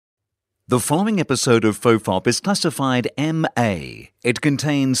The following episode of FOFOP is classified MA. It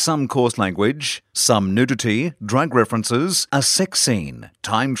contains some coarse language, some nudity, drug references, a sex scene,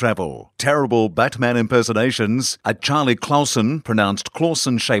 time travel, terrible Batman impersonations, a Charlie Clausen, pronounced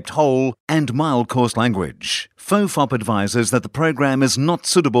Clausen-shaped hole, and mild coarse language. FOFOP advises that the program is not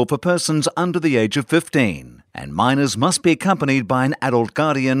suitable for persons under the age of 15, and minors must be accompanied by an adult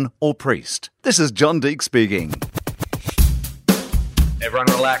guardian or priest. This is John Deek speaking. Everyone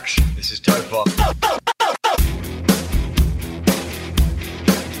relax. This is FOFOP.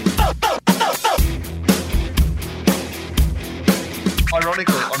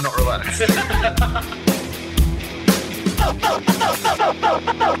 Ironically, I'm not relaxed.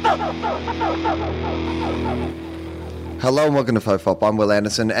 Hello and welcome to FOFOP. I'm Will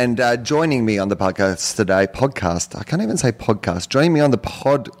Anderson, and joining me on the podcast today, joining me on the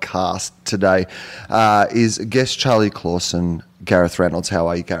podcast today is guest Charlie Clausen, Gareth Reynolds. How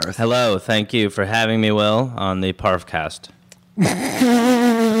are you, Gareth? Hello, thank you for having me, Will, on the Parfcast.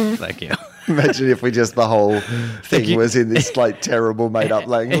 Thank you. Imagine if the whole thing was in this terrible made-up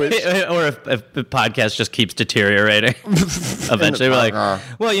language. Or if the podcast just keeps deteriorating. Eventually we're like,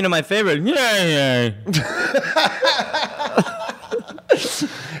 well, you know, my favorite,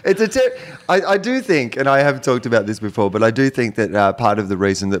 I do think, and I have talked about this before, but I do think that part of the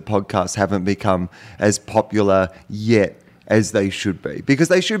reason that podcasts haven't become as popular yet as they should be, because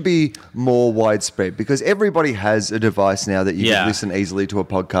they should be more widespread, because everybody has a device now that you can listen easily to a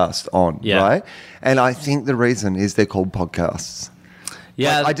podcast on, right? And I think the reason is they're called podcasts.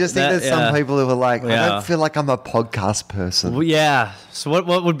 Yeah, I just think there's some people who are like, I don't feel like I'm a podcast person. Well, yeah. So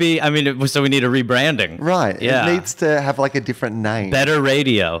what would be, so we need a rebranding. Right. Yeah. It needs to have a different name. Better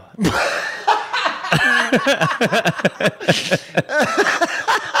radio.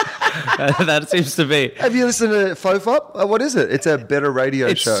 That seems to be. Have you listened to FOFOP? What is it? It's a better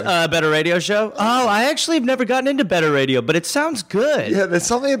radio show. It's a better radio show? Oh, I actually have never gotten into better radio, but it sounds good. Yeah, there's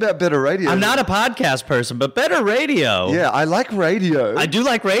something about better radio. I'm not a podcast person, but better radio. Yeah, I like radio. I do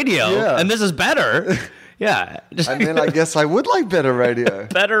like radio, and this is better. Yeah. I guess I would like better radio.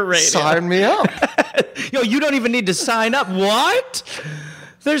 Better radio. Sign me up. Yo, you don't even need to sign up. What?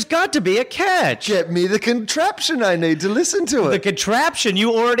 There's got to be a catch. Get me the contraption I need to listen to it. The contraption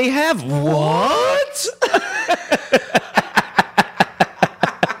you already have. What?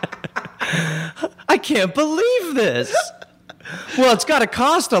 I can't believe this. Well, it's got to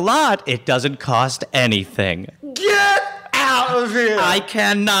cost a lot. It doesn't cost anything. Get out of here. I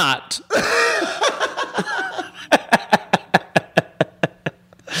cannot.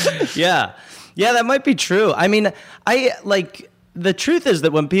 Yeah. Yeah, that might be true. The truth is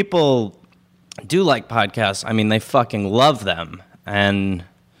that when people do like podcasts, they fucking love them. And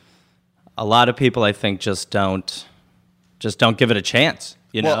a lot of people, I think, just don't give it a chance.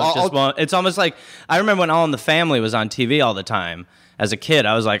 You know, it's almost like, I remember when All in the Family was on TV all the time as a kid,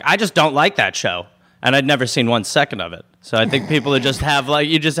 I was like, I just don't like that show. And I'd never seen 1 second of it. So I think people just have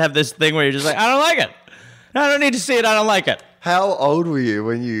you just have this thing where you're just like, I don't like it. I don't need to see it. I don't like it. How old were you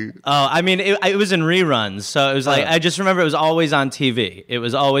when you... Oh, it was in reruns, so it was I just remember it was always on TV. It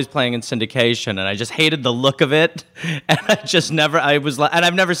was always playing in syndication, and I just hated the look of it, and and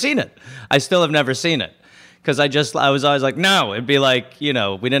I've never seen it. I still have never seen it, because I was always like, no, it'd be like, we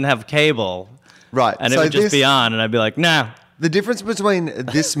didn't have cable. Right. And it would just be on, and I'd be like, nah. The difference between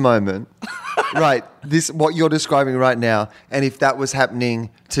this moment, right, what you're describing right now, and if that was happening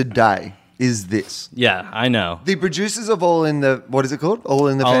today... is this. Yeah, I know. The producers of All in the... What is it called? All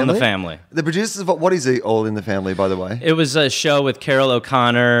in the Family? All in the Family. The producers of... What is it, All in the Family, by the way? It was a show with Carol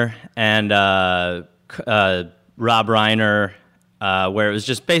O'Connor and Rob Reiner, where it was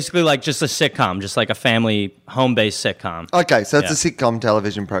just basically just a sitcom, just like a family home-based sitcom. Okay, so it's a sitcom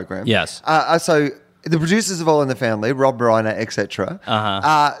television program. Yes. So the producers of All in the Family, Rob Reiner, etc.,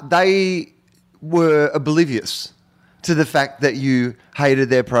 they were oblivious to the fact that you hated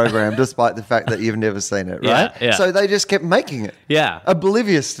their program despite the fact that you've never seen it, right? Yeah. So they just kept making it. Yeah.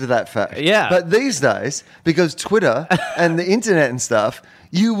 Oblivious to that fact. Yeah. But these days, because Twitter and the internet and stuff,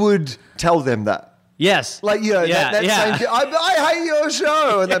 you would tell them that. Yes. That same kid, I hate your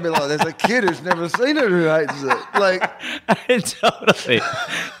show. And they'd be like, there's a kid who's never seen it who hates it.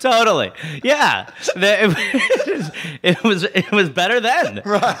 Totally. Yeah. It was better then.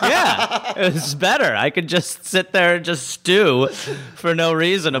 Right. Yeah. It was better. I could just sit there and just stew for no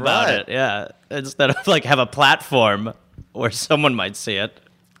reason about it. Yeah. Instead of have a platform where someone might see it.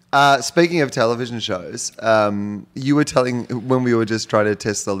 Speaking of television shows, you were telling, when we were just trying to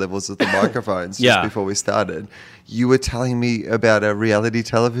test the levels of the microphones just before we started, you were telling me about a reality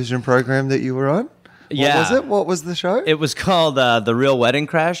television program that you were on? What was it? What was the show? It was called The Real Wedding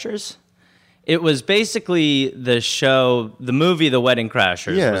Crashers. it was basically the movie The Wedding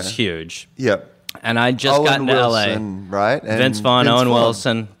Crashers was huge. Yep. And I just got into Wilson, LA. Right? And Vince Vaughn, Owen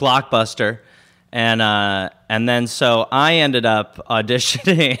Wilson, Blockbuster. And then so I ended up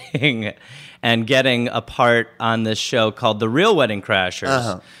auditioning and getting a part on this show called The Real Wedding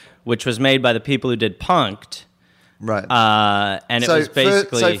Crashers, which was made by the people who did Punk'd. Right. And it was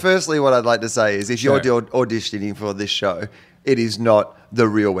basically... So firstly, what I'd like to say is if you're auditioning for this show, it is not The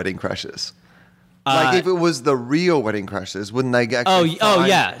Real Wedding Crashers. Like if it was The Real Wedding Crashers, wouldn't they actually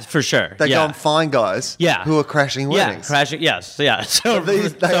yeah, for sure. They go and find guys who are crashing weddings. Yeah, crashing, yes. Yeah. So, they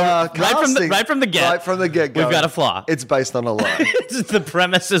are casting, right from the get. Right from the get-go. We've got a flaw. It's based on a lie. The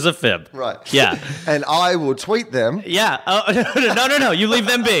premise is a fib. Right. Yeah. And I will tweet them. Yeah. Oh, no. You leave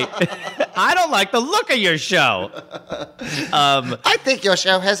them be. I don't like the look of your show. I think your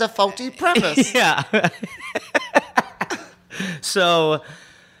show has a faulty premise. Yeah.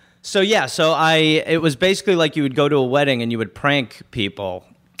 It was basically like you would go to a wedding and you would prank people.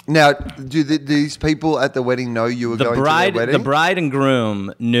 Now, do these people at the wedding know you were going to their wedding? The bride and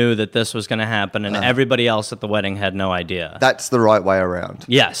groom knew that this was going to happen, and everybody else at the wedding had no idea. That's the right way around.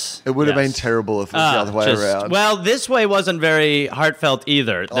 Yes. It would have been terrible if it was the other way around. Well, this way wasn't very heartbeat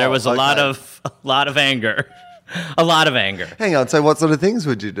either. There was a lot of anger. A lot of anger. Hang on. So what sort of things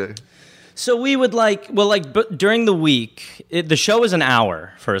would you do? So we would during the week, the show was an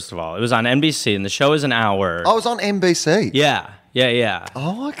hour, first of all. It was on NBC, and the show was an hour. Oh, it was on NBC? Yeah.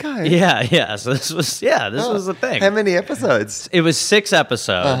 Oh, okay. Yeah. So this was the thing. How many episodes? It was 6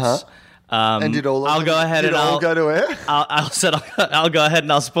 episodes. And did all of them, go ahead and all go to air? I'll go ahead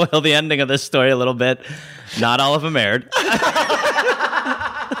and I'll spoil the ending of this story a little bit. Not all of them aired.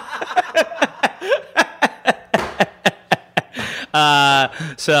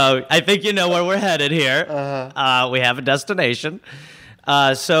 So I think you know where we're headed here. We have a destination.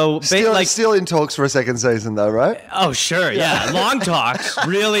 Still in talks for a second season, though, right? Oh, sure, yeah. Long talks,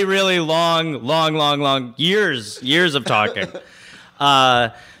 really, really long years of talking.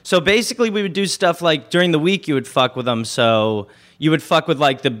 So basically, we would do stuff like during the week. You would fuck with them, so you would fuck with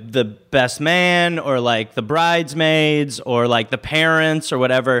like the best man or like the bridesmaids or like the parents or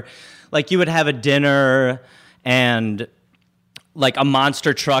whatever. Like you would have a dinner and like a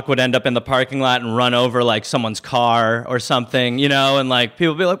monster truck would end up in the parking lot and run over like someone's car or something, you know, and like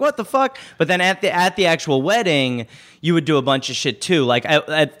people would be like, what the fuck? But then at the actual wedding, you would do a bunch of shit too. Like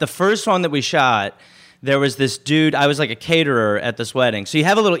at the first one that we shot, there was this dude, I was like a caterer at this wedding. So you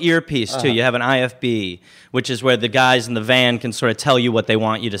have a little earpiece too. You have an IFB, which is where the guys in the van can sort of tell you what they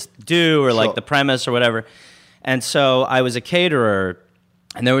want you to do or like the premise or whatever. And so I was a caterer,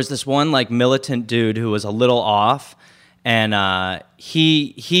 and there was this one like militant dude who was a little off. And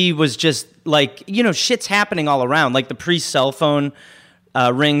he was just like, you know, shit's happening all around. Like the pre-cell phone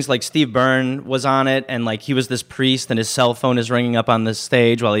rings, like Steve Byrne was on it, and like he was this priest, and his cell phone is ringing up on the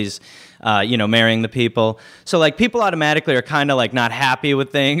stage while he's, marrying the people. So like people automatically are kind of like not happy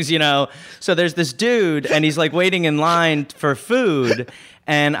with things, you know. So there's this dude, and he's like waiting in line for food.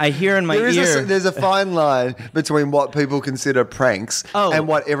 And I hear in my ear... There's a fine line between what people consider pranks and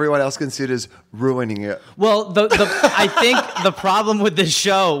what everyone else considers ruining it. Well, I think the problem with this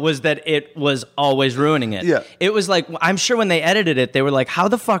show was that it was always ruining it. Yeah. It was like, I'm sure when they edited it, they were like, how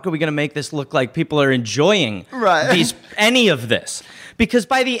the fuck are we going to make this look like people are enjoying any of this? Because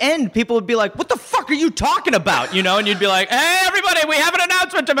by the end, people would be like, what the fuck are you talking about? You know, and you'd be like, hey, everybody, we have an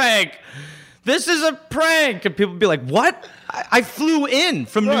announcement to make. This is a prank. And people would be like, what? I flew in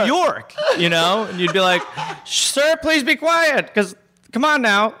from New York, you know? And you'd be like, sir, please be quiet, because come on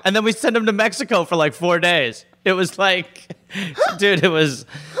now. And then we send them to Mexico for like 4 days. It was like, dude, it was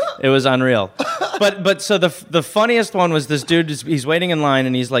unreal. But so the funniest one was this dude, he's waiting in line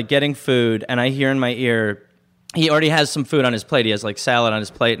and he's like getting food, and I hear in my ear, he already has some food on his plate. He has like salad on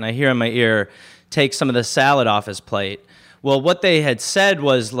his plate, and I hear in my ear, take some of the salad off his plate. Well, what they had said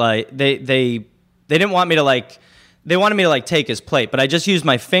was like, they didn't want me to like, they wanted me to like take his plate, but I just used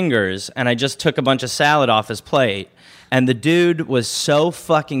my fingers and I just took a bunch of salad off his plate. And the dude was so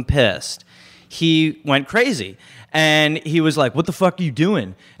fucking pissed. He went crazy. And he was like, what the fuck are you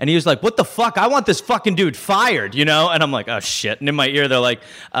doing? And he was like, what the fuck? I want this fucking dude fired, you know? And I'm like, oh shit. And in my ear, they're like,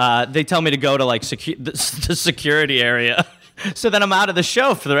 they tell me to go to like the security area. So then I'm out of the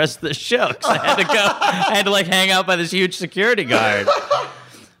show for the rest of the show. 'Cause I had to like hang out by this huge security guard.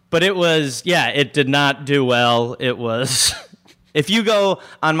 But it was, it did not do well. It was, if you go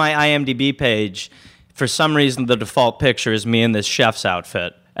on my IMDb page, for some reason the default picture is me in this chef's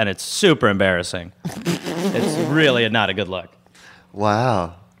outfit, and it's super embarrassing. It's really not a good look.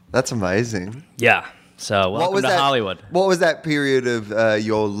 Wow, that's amazing. Yeah. So welcome to Hollywood. What was that period of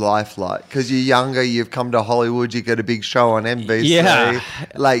your life like? Because you're younger, you've come to Hollywood, you get a big show on NBC. Yeah.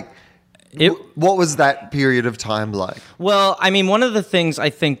 Like, what was that period of time like? Well, I mean, one of the things I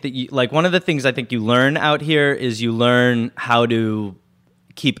think you learn out here is you learn how to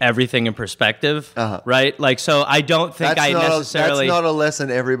keep everything in perspective, right? Like, so I don't think that's not a lesson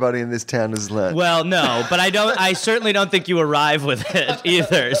everybody in this town has learned. Well, no, but I certainly don't think you arrive with it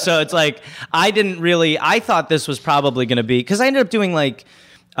either. So it's like, I thought this was probably going to be, because I ended up doing like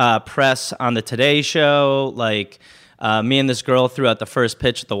press on the Today Show, like me and this girl threw out the first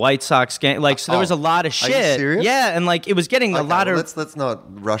pitch at the White Sox game. Like, so there was a lot of shit. Are you serious? Yeah, and like it was getting a lot of. Let's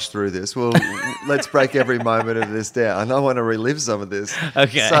not rush through this. Let's break every moment of this down. I want to relive some of this.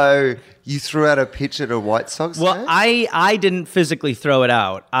 Okay. So you threw out a pitch at a White Sox game? Well, I didn't physically throw it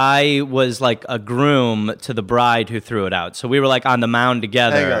out. I was like a groom to the bride who threw it out. So we were like on the mound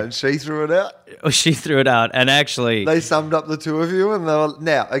together. Hang on, she threw it out? Oh, she threw it out, and actually they summed up the two of you, and they were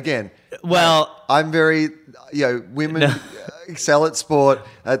now again. Well, I'm very, women excel at sport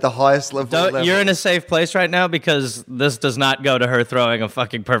at the highest level. You're in a safe place right now because this does not go to her throwing a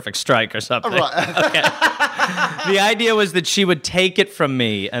fucking perfect strike or something. Right. Okay. The idea was that she would take it from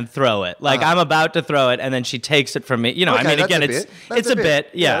me and throw it. Like I'm about to throw it, and then she takes it from me. You know, okay, I mean, again, it's a bit.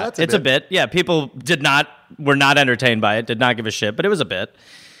 Yeah, it's a bit. Yeah, people were not entertained by it. Did not give a shit, but it was a bit.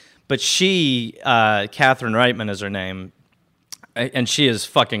 But she, Catherine Reitman is her name, and she is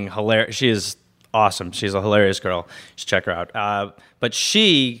fucking hilarious. She is awesome. She's a hilarious girl. Just check her out. But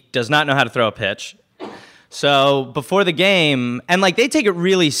she does not know how to throw a pitch. So before the game, and like they take it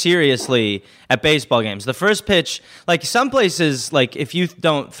really seriously at baseball games. The first pitch, like some places, like if you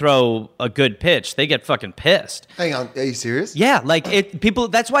don't throw a good pitch, they get fucking pissed. Hang on, are you serious? Yeah, like people.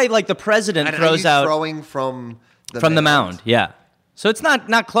 That's why like the president throws out throwing from the mound. Yeah. So it's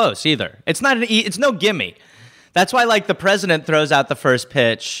not close either. It's no gimme. That's why like the president throws out the first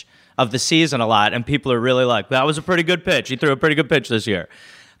pitch of the season a lot, and people are really like, that was a pretty good pitch. He threw a pretty good pitch this year.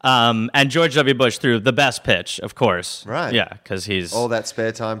 And George W. Bush threw the best pitch, of course. Right. Yeah, because he's all that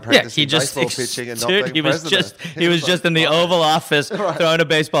spare time practicing baseball pitching and not being president. He was just in the Oval Office throwing a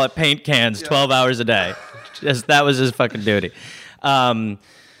baseball at paint cans 12 hours a day. That was his fucking duty.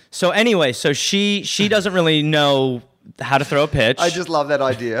 So anyway, so she doesn't really know how to throw a pitch. I just love that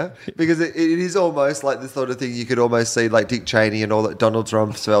idea because it is almost like the sort of thing you could almost see like Dick Cheney and all that, Donald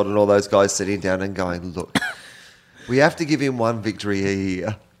Rumsfeld and all those guys sitting down and going, look, we have to give him one victory a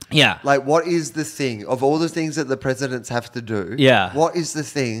year. Yeah. Like, what is the thing of all the things that the presidents have to do? Yeah. What is the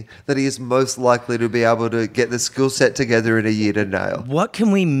thing that he is most likely to be able to get the skill set together in a year to nail? What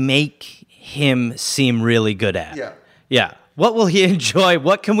can we make him seem really good at? Yeah. Yeah. What will he enjoy?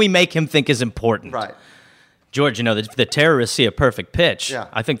 What can we make him think is important? Right. George, you know, the terrorists see a perfect pitch. Yeah.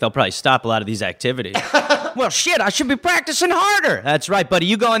 I think they'll probably stop a lot of these activities. Well, shit, I should be practicing harder. That's right, buddy.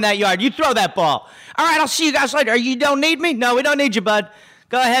 You go in that yard. You throw that ball. All right, I'll see you guys later. You don't need me? No, we don't need you, bud.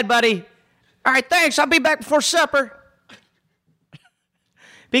 Go ahead, buddy. All right, thanks. I'll be back before supper.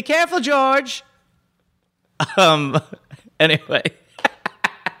 Be careful, George. Anyway.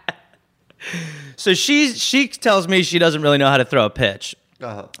 So she tells me she doesn't really know how to throw a pitch.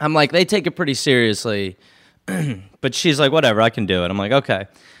 Uh-huh. I'm like, they take it pretty seriously. But she's like, whatever, I can do it. I'm like, okay.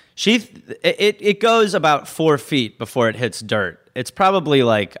 It goes about 4 feet before it hits dirt. It's probably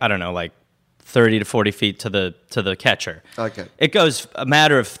like, I don't know, like 30 to 40 feet to the catcher. Okay. It goes a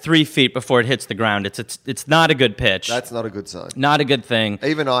matter of 3 feet before it hits the ground. It's not a good pitch. That's not a good sign. Not a good thing.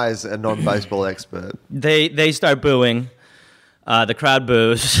 Even I, as a non-baseball expert. They start booing. The crowd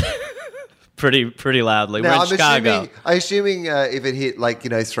boos. Pretty loudly. Now, we're in Chicago. I'm assuming if it hit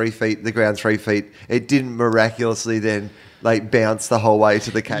 3 feet, the ground 3 feet, it didn't miraculously then bounce the whole way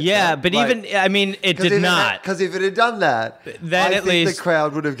to the catcher. Yeah, but it did not. Because if it had done that, then I think the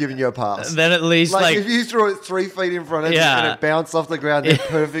crowd would have given you a pass. Then at least if you threw it 3 feet in front of you and it bounced off the ground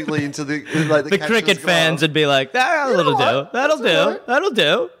perfectly into the the cricket fans would be like, that'll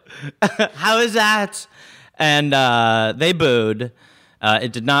do. How is that? And they booed.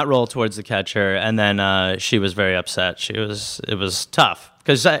 It did not roll towards the catcher, and then she was very upset. It was tough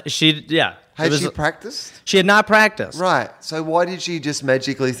because Had she practiced? She had not practiced. Right. So why did she just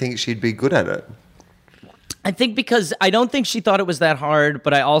magically think she'd be good at it? I think because I don't think she thought it was that hard,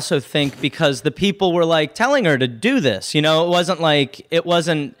 but I also think because the people were telling her to do this. You know, it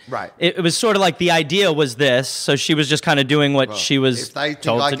wasn't. Right. It was sort of like the idea was this, so she was just kind of doing what she was if they think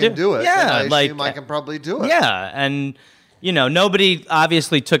told I to can do it, yeah, then I assume I can probably do it. Yeah, and nobody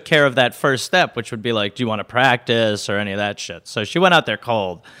obviously took care of that first step, which would be like, do you want to practice or any of that shit? So she went out there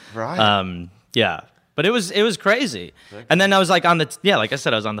cold. Right. Yeah. But it was crazy. Okay. And then I was like like I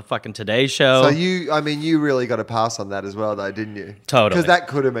said, I was on the fucking Today Show. So you really got a pass on that as well, though, didn't you? Totally. Because that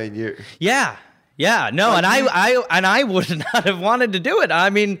could have been you. Yeah. No, and I would not have wanted to do it. I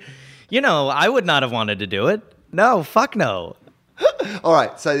mean, I would not have wanted to do it. No, fuck no. All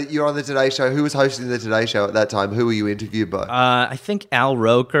right, so you're on the Today Show. Who was hosting the Today Show at that time? Who were you interviewed by? I think Al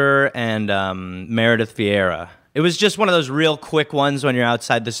Roker and Meredith Vieira. It was just one of those real quick ones when you're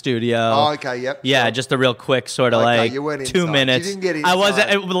outside the studio. Oh, okay, yep. Yeah, sure. Just a real quick sort of like you weren't 2 inside. minutes. You didn't get inside. I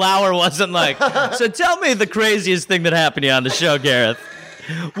wasn't. Lauer wasn't like. So tell me the craziest thing that happened to you on the show, Gareth.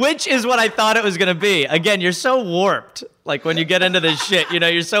 Which is what I thought it was going to be. Again, you're so warped. Like when you get into this shit,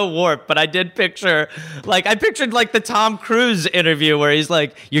 you're so warped. But I did pictured the Tom Cruise interview where he's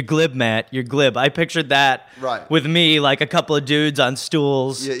like, "You're glib, Matt. You're glib." I pictured that with me, like a couple of dudes on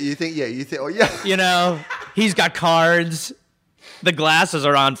stools. Yeah, you think. Oh, yeah. He's got cards. The glasses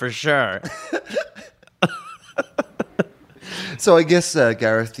are on for sure. So I guess,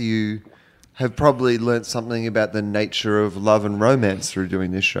 Gareth, you have probably learnt something about the nature of love and romance through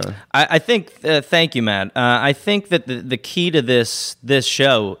doing this show. I think, thank you, Matt. I think that the key to this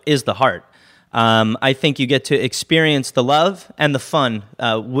show is the heart. I think you get to experience the love and the fun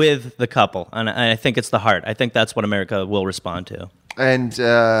with the couple, and I think it's the heart. I think that's what America will respond to. And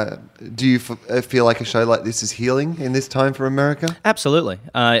do you feel like a show like this is healing in this time for America? Absolutely.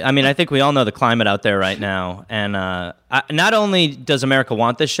 I think we all know the climate out there right now. And not only does America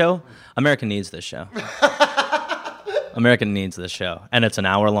want this show, America needs this show. America needs this show. And it's an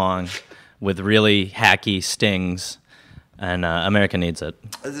hour long with really hacky stings. And America needs it.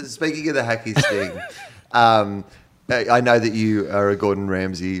 Speaking of the hacky sting, I know that you are a Gordon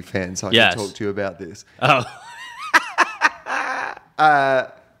Ramsay fan, so I can talk to you about this. Oh.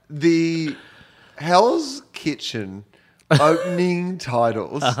 The Hell's Kitchen opening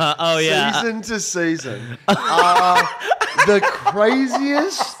titles, season to season, are the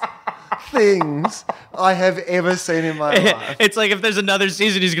craziest things I have ever seen in my life. It's like if there's another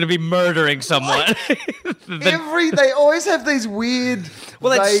season, he's going to be murdering someone. They always have these weird.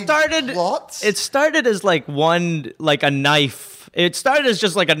 Well, plots. It started as like a knife. It started as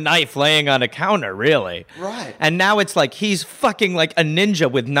just like a knife laying on a counter, really. Right. And now it's like he's fucking like a ninja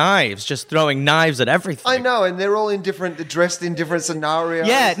with knives, just throwing knives at everything. I know, and they're all dressed in different scenarios.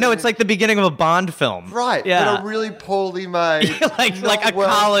 Yeah, no, it's like the beginning of a Bond film. Right. Yeah. But a really poorly made, like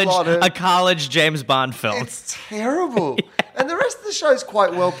a college James Bond film. It's terrible. And the rest of the show is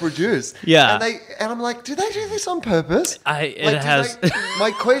quite well produced. Yeah. And I'm like, do they do this on purpose?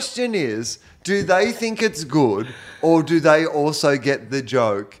 My question is, do they think it's good, or do they also get the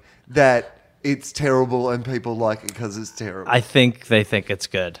joke that it's terrible and people like it because it's terrible? I think they think it's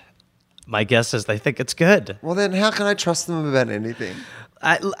good. My guess is they think it's good. Well, then how can I trust them about anything?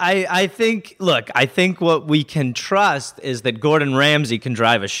 I think what we can trust is that Gordon Ramsay can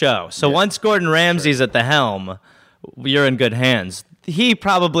drive a show. So once Gordon Ramsay's at the helm, you're in good hands. He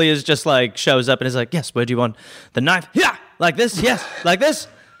probably is just like shows up and is like, "Yes, where do you want the knife? Yeah, like this. Yes, like this.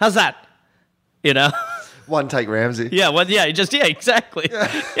 How's that?" One take Ramsay. Yeah, exactly.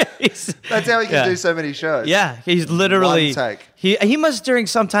 Yeah. That's how he can do so many shows. Yeah, he's literally one take. He must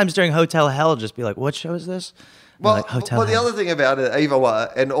sometimes during Hotel Hell just be like, "What show is this?" Well, like, Hotel the other thing about it,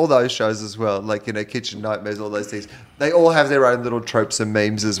 and all those shows as well, like Kitchen Nightmares, all those things, they all have their own little tropes and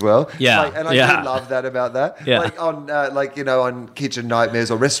memes as well. Yeah, and I do love that about that. Yeah. On Kitchen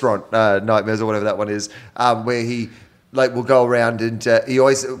Nightmares or Restaurant Nightmares or whatever that one is, where he will go around and he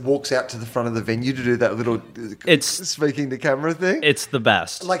always walks out to the front of the venue to do that little speaking to camera thing. It's the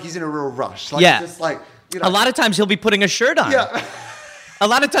best. Like he's in a real rush. A lot of times he'll be putting a shirt on. Yeah. A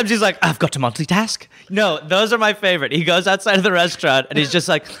lot of times he's like, "I've got to multitask." No, those are my favorite. He goes outside of the restaurant and he's just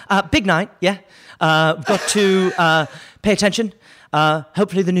like, "Big night, yeah. Got to pay attention.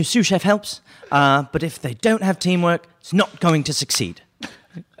 Hopefully the new sous chef helps. But if they don't have teamwork, it's not going to succeed."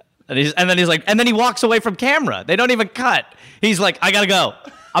 And then he walks away from camera. They don't even cut. He's like, "I gotta go.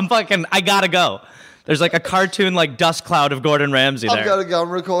 I gotta go." There's like a cartoon dust cloud of Gordon Ramsay there. I've got to go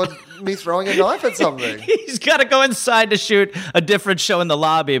and record me throwing a knife at something. He's got to go inside to shoot a different show in the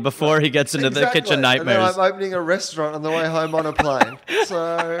lobby before he gets into the Kitchen Nightmares. And then I'm opening a restaurant on the way home on a plane.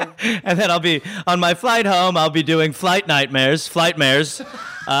 And then I'll be, on my flight home, I'll be doing Flight Nightmares, Flightmares,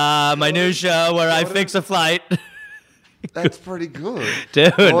 my new show where I fix a flight. That's pretty good.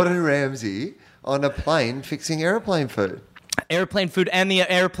 Dude. Gordon Ramsay on a plane fixing airplane food. Airplane food and the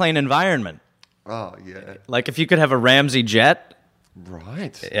airplane environment. Oh, yeah. Like if you could have a Ramsay jet.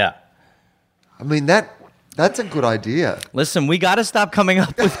 Right. Yeah. I mean, that's a good idea. Listen, we got to stop coming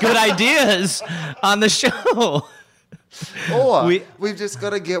up with good ideas on the show. Or we've just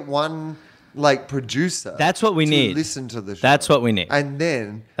got to get one like producer. That's what we need. Listen to the show. That's what we need. And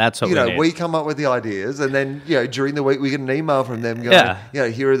then that's what you we know need. we come up with the ideas, and then during the week we get an email from them going,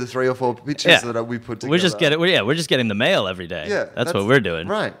 here are the 3 or 4 pictures that we put together. We're just getting the mail every day. Yeah, that's what we're doing.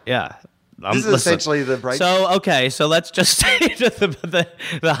 Right. Yeah. This is essentially the break. So let's just say to the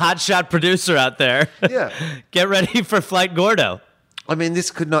hotshot producer out there. Yeah. Get ready for Flight Gordo. I mean, this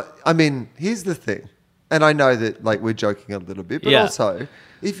could not. I mean, here's the thing, and I know that like we're joking a little bit, but also,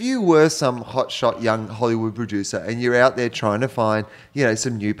 if you were some hotshot young Hollywood producer and you're out there trying to find,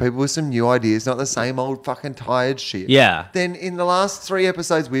 some new people with some new ideas, not the same old fucking tired shit. Yeah. Then in the last 3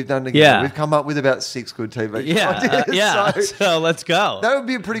 episodes we've done together, we've come up with about 6 good TV ideas. So let's go. That would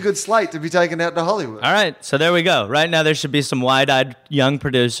be a pretty good slate to be taken out to Hollywood. All right. So there we go. Right now there should be some wide-eyed young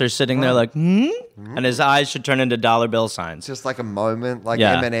producer sitting there like, and his eyes should turn into dollar bill signs. Just like a moment, like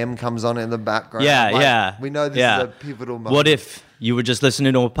Eminem comes on in the background. We know this is a pivotal moment. What if you were just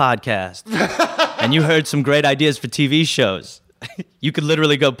listening to a podcast and you heard some great ideas for TV shows? You could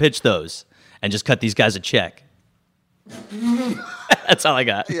literally go pitch those and just cut these guys a check. That's all I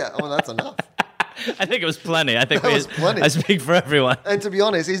got. Yeah, well, that's enough. I think it was plenty. I think that was plenty. I speak for everyone. And to be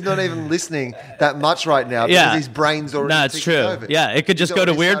honest, he's not even listening that much right now because his brain's already No, it's true. over. Yeah, it could just go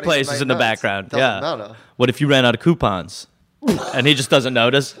to weird places in the background. Doesn't matter. What if you ran out of coupons and he just doesn't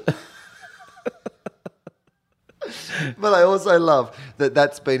notice? But I also love that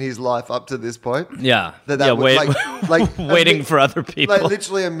that's been his life up to this point. Yeah. Waiting for other people. Like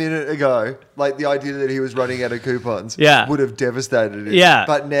literally a minute ago, like the idea that he was running out of coupons would have devastated him. Yeah.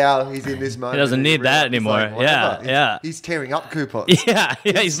 But now he's in this moment. He doesn't need that anymore. He's tearing up coupons. Yeah.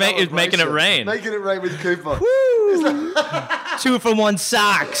 He's making it rain. Making it rain with coupons. Woo! 2 for 1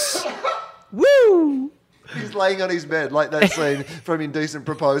 socks. Woo! He's laying on his bed like that scene from Indecent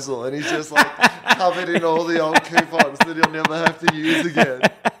Proposal, and he's just like covered in all the old coupons that he'll never have to use again.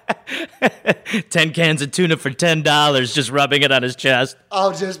 10 cans of tuna for $10, just rubbing it on his chest.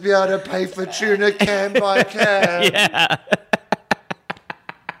 I'll just be able to pay for tuna can by can. Yeah.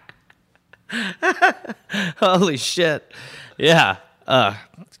 Holy shit. Yeah.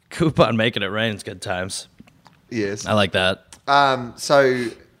 Coupon making it rain is good times. Yes. I like that.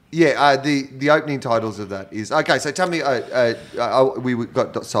 The opening titles of that is okay. So tell me, we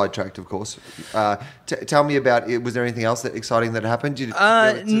got sidetracked, of course. Tell me about it. Was there anything else exciting that happened?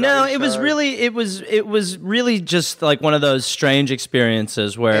 No, it was really just like one of those strange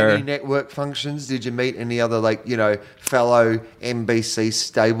experiences where any network functions. Did you meet any other fellow NBC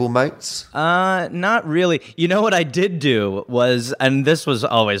stablemates? Not really. You know what I did do was, and this was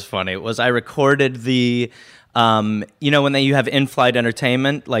always funny, was I recorded the. When you have in-flight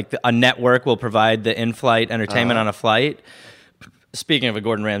entertainment, like a network will provide the in-flight entertainment on a flight. Speaking of a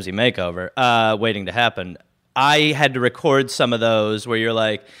Gordon Ramsay makeover, waiting to happen, I had to record some of those where you're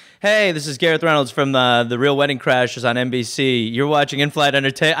like, hey, this is Gareth Reynolds from the Real Wedding Crashers on NBC. You're watching in-flight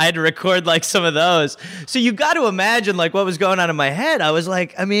entertainment. I had to record some of those. So you got to imagine what was going on in my head. I was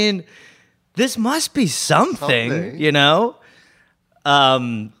like, I mean, this must be something.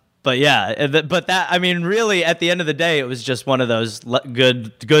 But yeah, really, at the end of the day, it was just one of those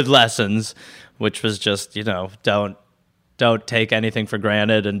good lessons, which was just, don't take anything for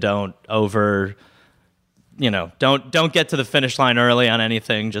granted and don't get to the finish line early on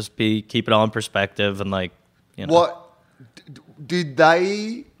anything. Just keep it all in perspective and What did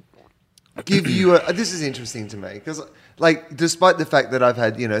they give you? This is interesting to me because. Despite the fact that I've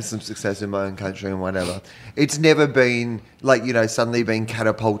had, some success in my own country and whatever, it's never been suddenly being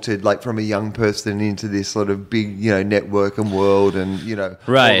catapulted from a young person into this sort of big, network and world and,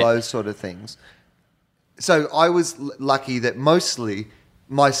 right. all those sort of things. So I was lucky that mostly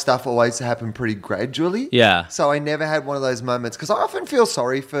my stuff always happened pretty gradually. Yeah. So I never had one of those moments because I often feel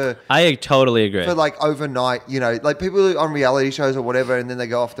sorry for... I totally agree. For overnight, people on reality shows or whatever and then they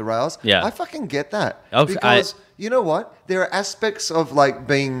go off the rails. Yeah. I fucking get that. Okay, because... You know what? There are aspects of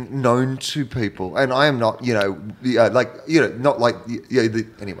being known to people, and I am not, not anyway.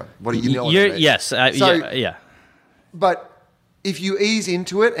 What do you know? What I mean? Yes, yeah. But if you ease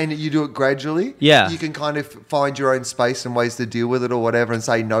into it and you do it gradually, you can kind of find your own space and ways to deal with it or whatever, and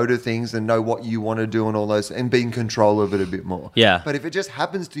say no to things and know what you want to do and all those, and be in control of it a bit more. Yeah. But if it just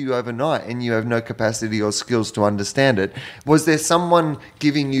happens to you overnight and you have no capacity or skills to understand it, was there someone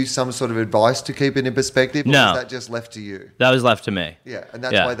giving you some sort of advice to keep it in perspective? Or was that just left to you? That was left to me. Yeah, and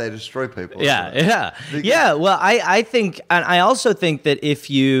that's why they destroy people. Yeah. Well, I think, and I also think that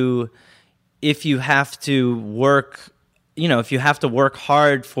if you have to work. If you have to work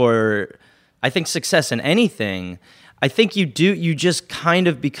hard for, I think, success in anything, I think you just kind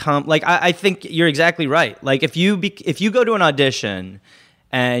of become, I think you're exactly right. If you go to an audition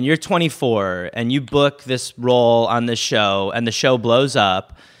and you're 24 and you book this role on this show and the show blows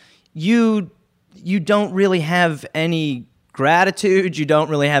up, you don't really have any gratitude, you don't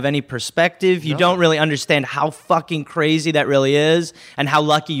really have any perspective, you don't really understand how fucking crazy that really is and how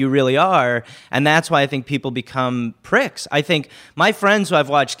lucky you really are, and that's why I think people become pricks. I think my friends who I've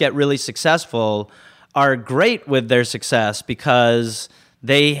watched get really successful are great with their success because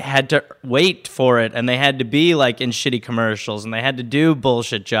they had to wait for it, and they had to be like in shitty commercials, and they had to do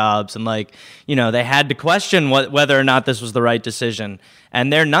bullshit jobs, and like, you know, they had to question whether or not this was the right decision.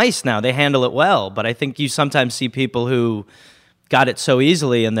 And they're nice now; they handle it well. But I think you sometimes see people who got it so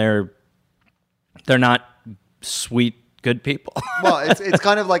easily, and they're not sweet, good people. Well, it's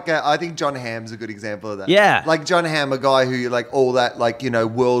kind of like I think John Hamm's a good example of that. Yeah. Like John Hamm, a guy who like all that like, you know,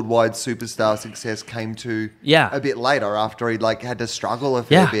 worldwide superstar success came to a bit later after he like had to struggle a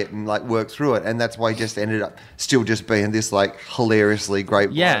fair bit and like work through it, and that's why he just ended up still just being this like hilariously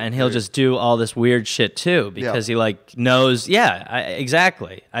great. Yeah, and he'll just do all this weird shit too because he like knows. Yeah,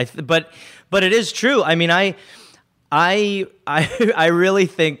 exactly. But it is true. I mean, I really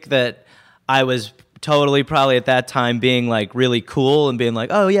think that I was totally probably at that time being like really cool and being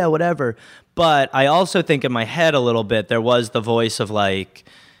like, oh yeah, whatever. But I also think in my head a little bit there was the voice of like,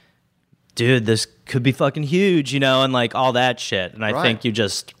 dude, this could be fucking huge, you know, and like all that shit. And I think you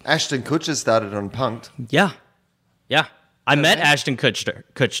just... Ashton Kutcher started on Punk'd. Yeah. I met Ashton Kutcher.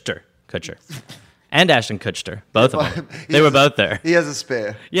 And Ashton Kutcher, both of them. They were both there. He has a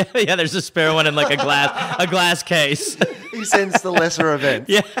spare. Yeah, there's a spare one in like a glass case. He sends the lesser events.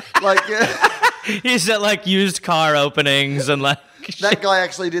 Yeah. Like... He's at like used car openings and like that guy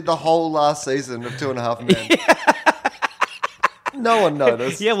actually did the whole last season of 2.5 Men. Yeah. No one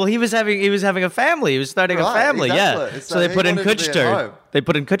noticed. Yeah, well, he was having a family. He was starting a family. Exactly. Yeah, so they put in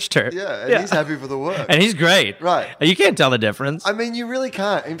Kutcher. Yeah, and he's happy for the work. And he's great. Right. And you can't tell the difference. I mean, you really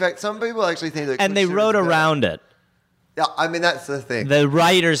can't. In fact, some people actually think that. And they wrote around it. Yeah, I mean, that's the thing. The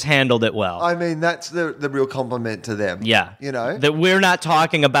writers handled it well. I mean, that's the real compliment to them. Yeah. You know? That we're not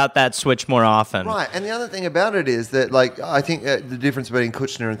talking about that switch more often. Right. And the other thing about it is that, like, I think the difference between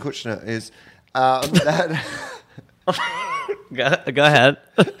Kutcher and Kutcher is that... Go ahead.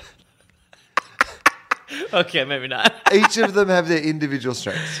 Okay, maybe not. Each of them have their individual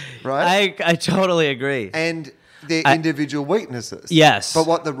strengths, right? I totally agree. And their individual weaknesses. Yes. But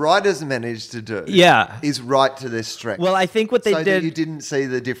what the writers managed to do is write to their strength. Well, I think what they did... that you didn't see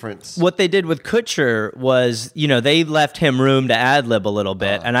the difference. What they did with Kutcher was, you know, they left him room to ad-lib a little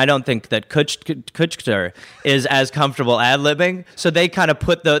bit, and I don't think that Kutcher is as comfortable ad-libbing, so they kind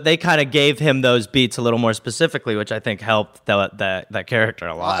of gave him those beats a little more specifically, which I think helped that character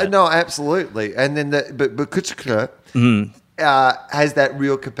a lot. No, absolutely. And then, but Kutcher... Mm-hmm. Has that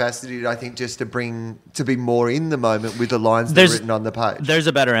real capacity, I think, just to be more in the moment with the lines that are written on the page. There's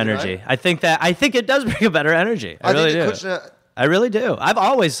a better energy. You know? I think it does bring a better energy. I really do. I really do. I've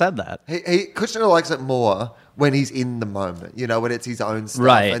always said that. Kutcher likes it more when he's in the moment, you know, when it's his own stuff.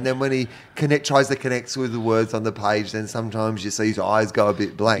 Right. And then when he tries to connect with the words on the page, then sometimes you see his eyes go a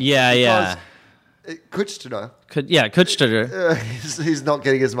bit blank. Yeah. Kutcher. He's not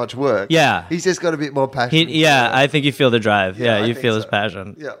getting as much work. Yeah. He's just got a bit more passion. I think you feel the drive. Yeah, you feel his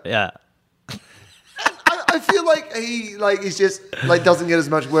passion. Yeah. I feel like he's just like doesn't get as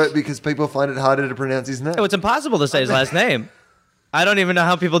much work because people find it harder to pronounce his name. Oh, it's impossible to say his last name. I don't even know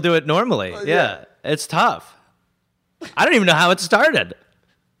how people do it normally. Yeah. It's tough. I don't even know how it started.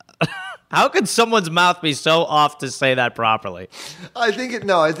 How could someone's mouth be so off to say that properly? I think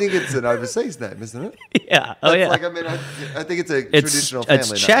it's an overseas name, isn't it? Yeah. Like, I mean, I think it's a traditional family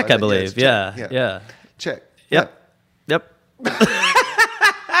name. It's Czech, I believe. Yeah. Czech. Yep.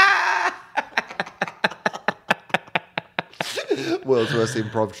 World's worst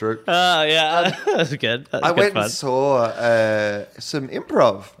improv troupe. Oh, yeah. That's good. I went and saw some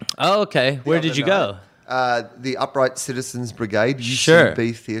improv. Oh, okay. Where did you go? The Upright Citizens Brigade,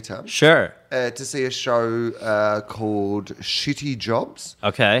 UCB Theatre. Sure. To see a show called Shitty Jobs.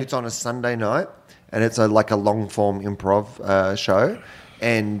 Okay. It's on a Sunday night, and it's like a long-form improv show.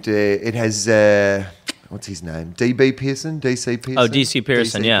 And it has, what's his name? DC Pearson? Oh, DC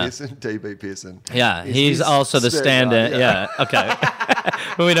Pearson, yeah. DB Pearson. Yeah, he's also the stand-in. Yeah, okay.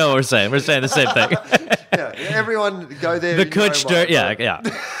 We know what we're saying. We're saying the same thing. Yeah, everyone go there. The Kutcher, yeah.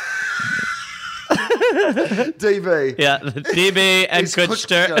 DB. Yeah, DB and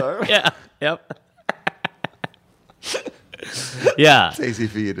Kutcher. Yeah, yep. Yeah. It's easy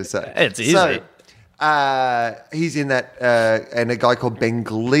for you to say. It's easy. So, he's in that, and a guy called Ben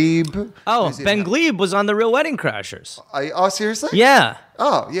Glebe. Oh, Ben Glebe was on The Real Wedding Crashers. Oh, seriously? Yeah.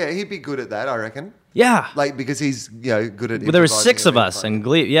 Oh, yeah, he'd be good at that, I reckon. Yeah. Like, because he's, good at Well, there were improvising 6 of being us, funny. and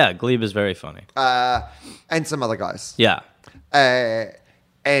Glebe is very funny. And some other guys. Yeah.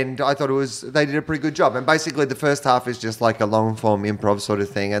 And I thought they did a pretty good job. And basically the first half is just like a long form improv sort of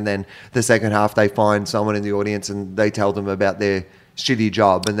thing. And then the second half, they find someone in the audience and they tell them about their shitty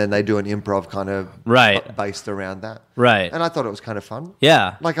job. And then they do an improv kind of based around that. Right. And I thought it was kind of fun.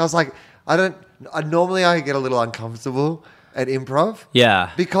 Yeah. Like, I was like, normally I get a little uncomfortable at improv.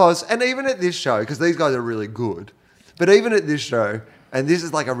 Yeah. Because, and even at this show, because these guys are really good, but even at this show, and this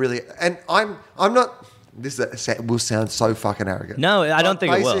is like and I'm not, this will sound so fucking arrogant. No, I don't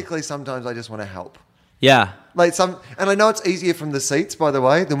think it will. Basically, sometimes I just want to help. Yeah. And I know it's easier from the seats, by the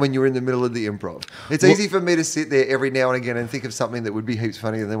way, than when you're in the middle of the improv. It's easy for me to sit there every now and again and think of something that would be heaps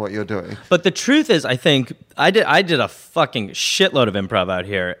funnier than what you're doing. But the truth is, I think I did a fucking shitload of improv out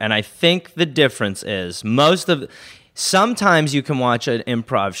here, and I think the difference is sometimes you can watch an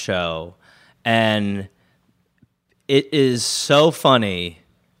improv show and it is so funny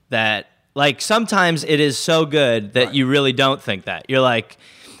that, like, sometimes it is so good that you really don't think that. You're like,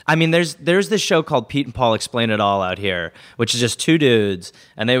 I mean, there's this show called Pete and Paul Explain It All out here, which is just 2 dudes,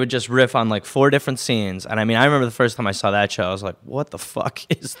 and they would just riff on like 4 different scenes. And I mean, I remember the first time I saw that show, I was like, what the fuck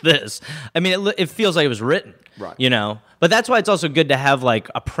is this? I mean, it feels like it was written, right? But that's why it's also good to have like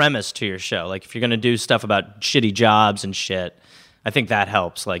a premise to your show. Like, if you're going to do stuff about shitty jobs and shit, I think that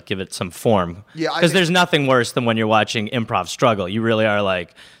helps, like, give it some form. Yeah, because there's nothing worse than when you're watching improv struggle. You really are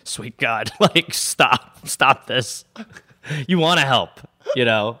like, sweet God, like, stop this. You want to help,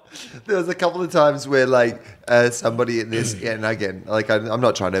 There was a couple of times where, like, somebody in this, and again, like, I'm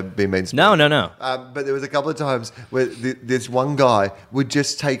not trying to be mean-spirited. No. But there was a couple of times where this one guy would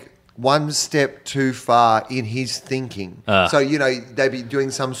just take one step too far in his thinking. So, they'd be doing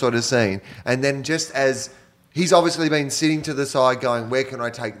some sort of scene, and then just as he's obviously been sitting to the side going, where can I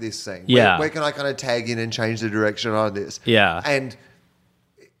take this scene? Where can I kind of tag in and change the direction on this? Yeah. And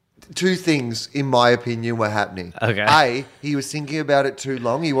 2 things, in my opinion, were happening. Okay. A, he was thinking about it too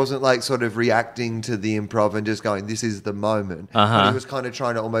long. He wasn't like sort of reacting to the improv and just going, this is the moment. But he was kind of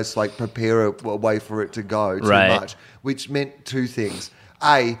trying to almost like prepare a way for it to go too much, which meant 2 things.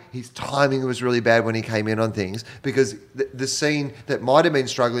 A, his timing was really bad when he came in on things, because the scene that might have been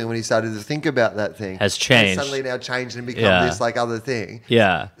struggling when he started to think about that thing has changed. Suddenly now changed and become this like other thing.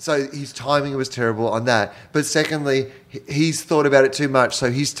 Yeah. So his timing was terrible on that. But secondly, he's thought about it too much,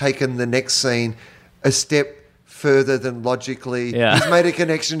 so he's taken the next scene a step further than logically. Yeah. He's made a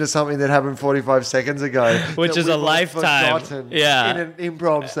connection to something that happened 45 seconds ago. Which is a lifetime. In an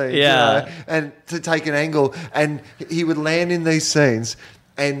improv scene. Yeah. And to take an angle. And he would land in these scenes,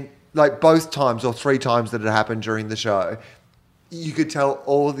 and like both times or 3 times that it happened during the show, you could tell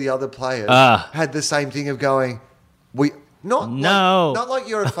all the other players had the same thing of going, not like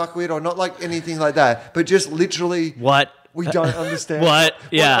you're a fuckwit or not like anything like that, but just literally what? We don't understand. What?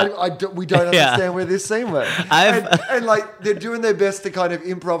 Yeah. We don't understand where this scene went. And like they're doing their best to kind of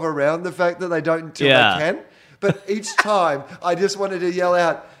improv around the fact that they don't until they can. But each time I just wanted to yell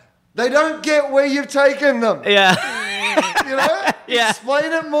out, they don't get where you've taken them. Yeah. Yeah.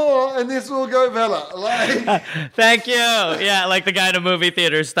 Explain it more and this will go better. Like, thank you. Yeah, like the guy in a movie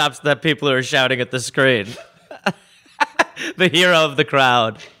theater stops the people who are shouting at the screen. The hero of the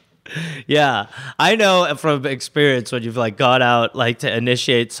crowd. Yeah, I know from experience when you've like gone out like to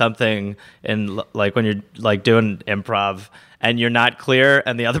initiate something and like when you're like doing improv and you're not clear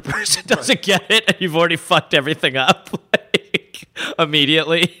and the other person doesn't get it and you've already fucked everything up like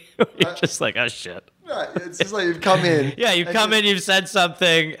immediately. You're just like, oh shit. Right, it's just like you've come in. Yeah, you come in, you've said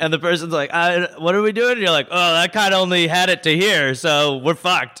something, and the person's like, what are we doing? And you're like, oh, that kind of only had it to here, so we're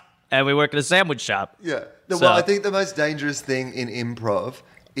fucked. And we work at a sandwich shop. Yeah. Well, I think the most dangerous thing in improv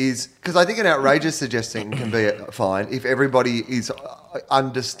is, because I think an outrageous suggestion can be fine if everybody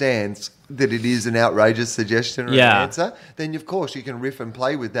understands that it is an outrageous suggestion or an answer, then of course you can riff and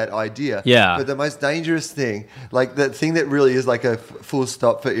play with that idea. Yeah. But the most dangerous thing, like the thing that really is like a full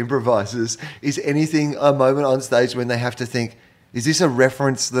stop for improvisers, is a moment on stage when they have to think, is this a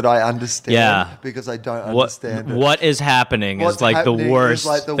reference that I understand? Yeah. Because I don't understand it. What is happening is like the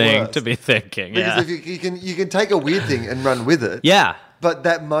worst thing to be thinking. Because if you can take a weird thing and run with it. Yeah. But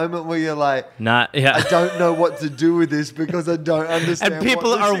that moment where you're like, I don't know what to do with this because I don't understand. And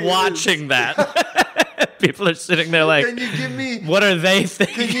people are watching that. People are sitting there like, can you give me? What are they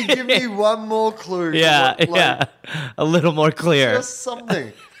thinking? Can you give me one more clue? Yeah, a little more clear. Just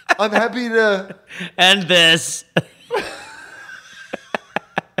something. I'm happy to. And this.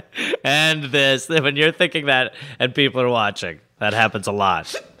 And this. When you're thinking that and people are watching, that happens a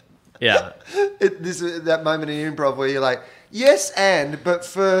lot. Yeah. That moment in improv where you're like, Yes, but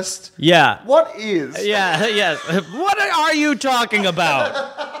first, Yeah. what is? Yeah, yes. What are you talking about?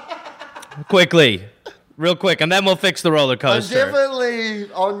 Quickly. Real quick, and then we'll fix the roller I'm coaster.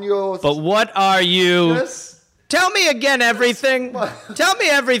 definitely on your... But what are you... Just, Tell me again everything. Tell me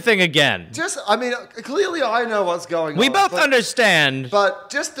everything again. I mean, clearly I know what's going on. We both understand. But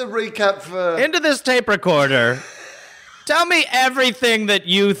just to recap for... Into this tape recorder, tell me everything that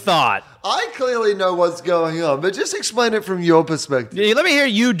you thought. I clearly know what's going on, but just explain it from your perspective. Yeah, let me hear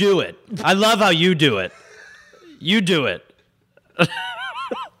you do it. I love how you do it. You do it.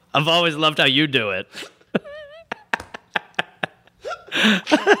 I've always loved how you do it.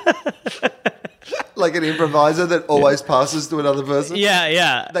 Like an improviser that always passes to another person.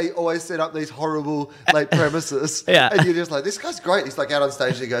 Yeah. They always set up these horrible premises. Yeah. And you're just like, this guy's great. He's like out on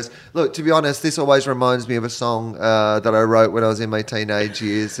stage and he goes, look, to be honest, this always reminds me of a song that I wrote when I was in my teenage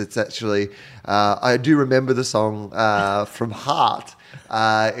years. It's actually, I do remember the song from heart.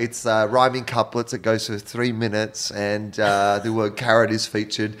 It's rhyming couplets. It goes for 3 minutes, and the word carrot is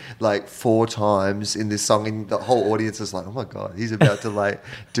featured like 4 times in this song, and the whole audience is like, oh my God, he's about to like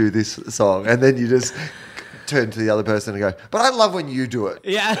do this song. And then you just turn to the other person and go, but I love when you do it.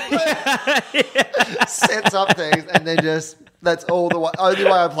 Yeah. Sets up things, and then just, that's only way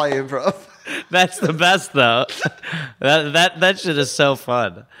I play improv. That's the best, though. That shit is so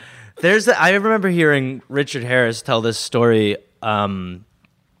fun. I remember hearing Richard Harris tell this story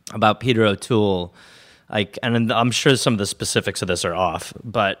about Peter O'Toole, and I'm sure some of the specifics of this are off,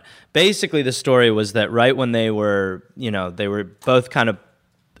 but basically the story was that right when they were both kind of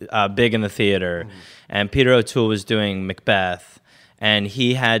big in the theater, and Peter O'Toole was doing Macbeth, and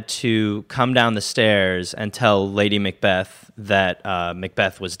he had to come down the stairs and tell Lady Macbeth that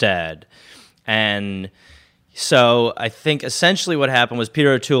Macbeth was dead, and so I think essentially what happened was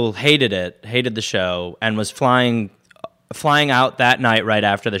Peter O'Toole hated the show, and was flying out that night right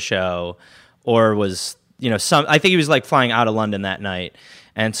after the show, or was, I think he was like flying out of London that night.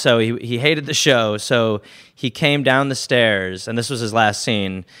 And so he hated the show. So he came down the stairs, and this was his last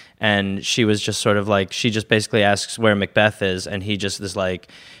scene. And she was just sort of like, she just basically asks where Macbeth is. And he just is like,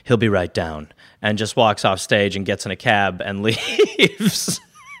 he'll be right down, and just walks off stage and gets in a cab and leaves.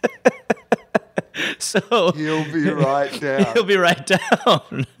 So He'll be right down. He'll be right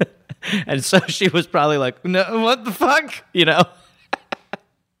down. And so she was probably like, no, what the fuck?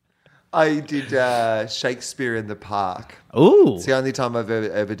 I did Shakespeare in the Park. Ooh. It's the only time I've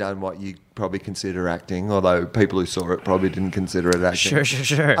ever done what you probably consider acting, although people who saw it probably didn't consider it acting.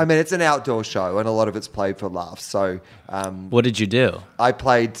 Sure. I mean, it's an outdoor show, and a lot of it's played for laughs. So, what did you do? I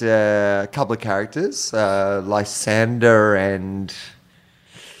played a couple of characters, Lysander and...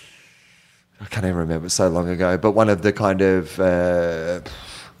 I can't even remember, so long ago, but one of the kind of...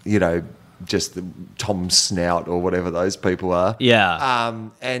 just the Tom Snout or whatever those people are. Yeah.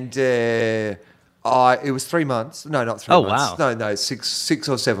 It was 3 months. No, not 3 months. Wow. No, 6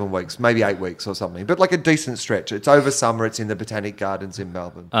 or 7 weeks, maybe 8 weeks or something. But like a decent stretch. It's over summer. It's in the Botanic Gardens in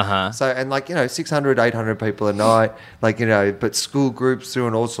Melbourne. Uh-huh. So, and 600, 800 people a night, but school groups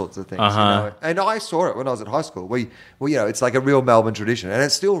doing all sorts of things, And I saw it when I was at high school. It's like a real Melbourne tradition, and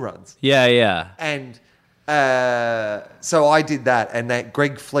it still runs. Yeah. And... so I did that, and that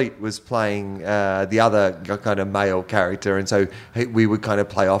Greg Fleet was playing the other kind of male character, and so we would kind of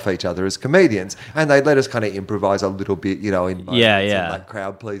play off each other as comedians, and they'd let us kind of improvise a little bit, in moments and like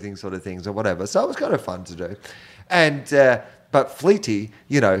crowd pleasing sort of things or whatever. So it was kind of fun to do, and but Fleety,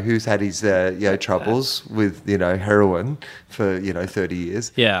 who's had his troubles with heroin for 30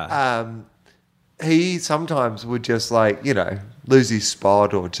 years, he sometimes would just lose his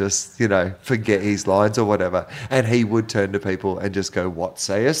spot or just, forget his lines or whatever. And he would turn to people and just go, what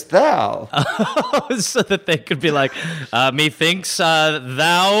sayest thou? So that they could be like, methinks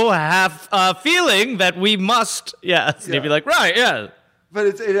thou have a feeling that we must. Yeah. So they'd be like, right, yeah.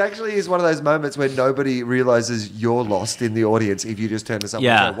 But it actually is one of those moments where nobody realizes you're lost in the audience if you just turn to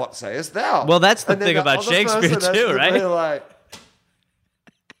someone and go, what sayest thou? Well, that's the thing about Shakespeare too, right?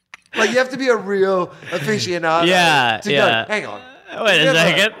 Like, you have to be a real aficionado to go, hang on. Wait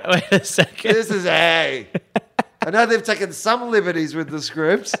a second. This is I know they've taken some liberties with the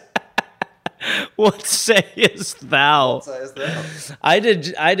script. What sayest thou? I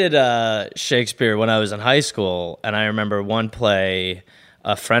did Shakespeare when I was in high school, and I remember one play,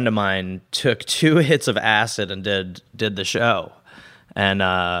 a friend of mine took 2 hits of acid and did the show. And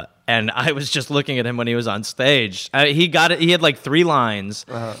I was just looking at him when he was on stage. He got it. He had 3 lines,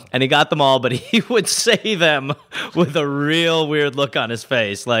 and he got them all, but he would say them with a real weird look on his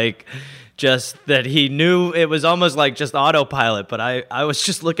face. just that he knew it was almost like just autopilot. But I was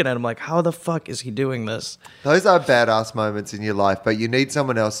just looking at him like, how the fuck is he doing this? Those are badass moments in your life, but you need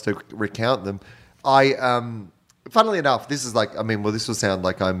someone else to recount them. Funnily enough, this is like, this will sound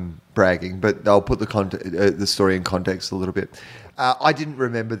like I'm bragging, but I'll put the story in context a little bit. I didn't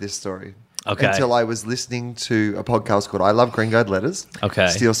remember this story until I was listening to a podcast called I Love Green Guide Letters. Okay.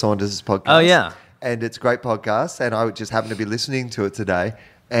 Steele Saunders' podcast. Oh, yeah. And it's a great podcast, and I just happened to be listening to it today,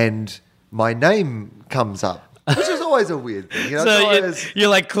 and my name comes up, which is always a weird thing. So you're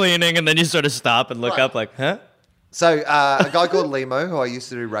like cleaning, and then you sort of stop and look up like, huh? So a guy called Limo, who I used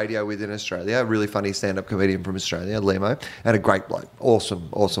to do radio with in Australia, a really funny stand-up comedian from Australia, Limo, and a great bloke,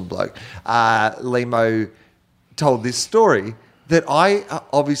 awesome bloke. Limo told this story that I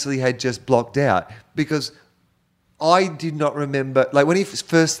obviously had just blocked out because I did not remember, like when he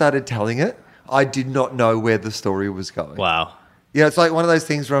first started telling it, I did not know where the story was going. Wow. Yeah, it's like one of those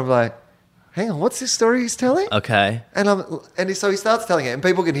things where I'm like, hang on, what's this story he's telling? Okay. So he starts telling it, and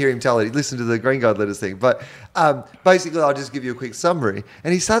people can hear him tell it. Listen to the Green Guide Letters thing. But basically, I'll just give you a quick summary.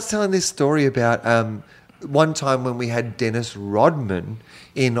 And he starts telling this story about one time when we had Dennis Rodman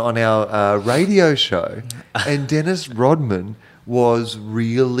in on our radio show. And Dennis Rodman was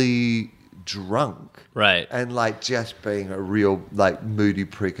really drunk. Right. And like just being a real like moody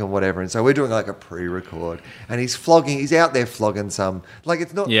prick and whatever. And so we're doing like a pre-record and he's out there flogging some, like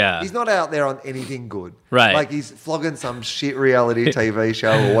it's not, he's not out there on anything good. Right. Like he's flogging some shit reality TV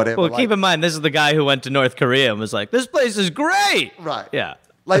show or whatever. Well, keep in mind, this is the guy who went to North Korea and was like, this place is great. Right. Yeah.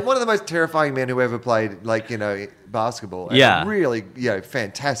 Like one of the most terrifying men who ever played basketball. And a really,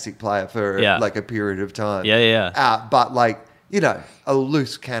 fantastic player for like a period of time. Yeah. But like, a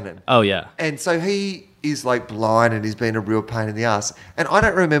loose cannon. Oh, yeah. And so he is like blind and he's been a real pain in the ass. And I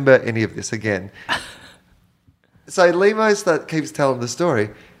don't remember any of this again. So Limo keeps telling the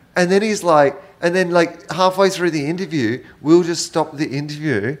story. And then he's like, halfway through the interview, we'll just stop the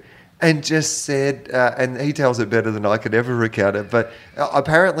interview and just said, and he tells it better than I could ever recount it. But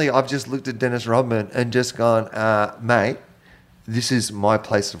apparently I've just looked at Dennis Rodman and just gone, mate, this is my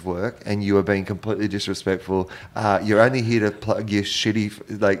place of work and you are being completely disrespectful. You're only here to plug your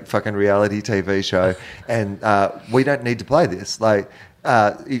shitty like fucking reality TV show and we don't need to play this.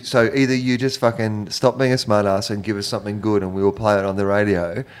 So either you just fucking stop being a smartass and give us something good and we will play it on the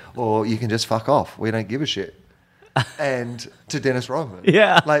radio, or you can just fuck off. We don't give a shit. And to Dennis Rodman.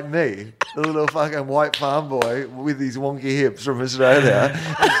 Yeah. Like me, the little fucking white farm boy with his wonky hips from Australia.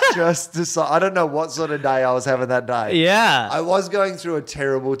 I don't know what sort of day I was having that day. Yeah. I was going through a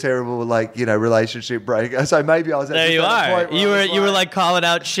terrible, relationship break. So maybe I was there you are. You were like calling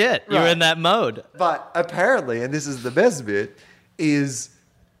out shit. Right. You were in that mode. But apparently, and this is the best bit, is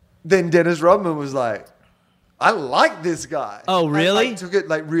then Dennis Rodman was like, I like this guy. Oh, really? I took it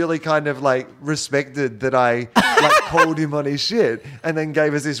really kind of respected that I called him on his shit and then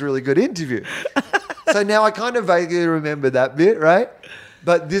gave us this really good interview. So now I kind of vaguely remember that bit, right?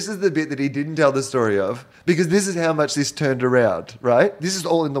 But this is the bit that he didn't tell the story of because this is how much this turned around, right? This is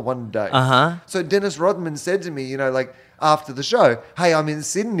all in the one day. Uh-huh. So Dennis Rodman said to me, after the show, hey, I'm in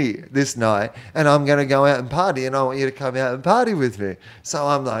Sydney this night and I'm going to go out and party and I want you to come out and party with me. So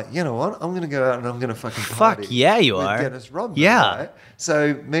I'm like, you know what? I'm going to go out and I'm going to fucking party. Fuck yeah, you with are. Dennis Rodman. Yeah. Right?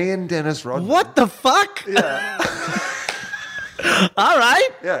 So me and Dennis Rodman. What the fuck? Yeah. All right.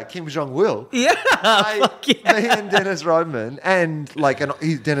 Yeah, Kim Jong-il. Yeah. Fuck yeah. Me and Dennis Rodman and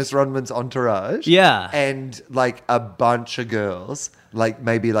Dennis Rodman's entourage. Yeah. And a bunch of girls,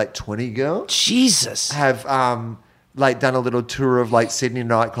 maybe 20 girls. Jesus. Have done a little tour of Sydney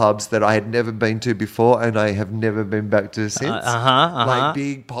nightclubs that I had never been to before and I have never been back to since.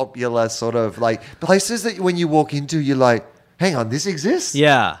 Big popular sort of places that when you walk into you're like, hang on, this exists?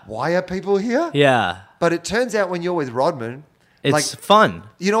 Yeah. Why are people here? Yeah. But it turns out when you're with Rodman, it's fun.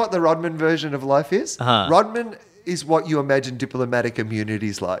 You know what the Rodman version of life is? Rodman is what you imagine diplomatic immunity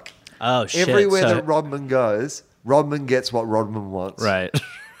is like. Oh, shit. Everywhere that Rodman goes, Rodman gets what Rodman wants. Right.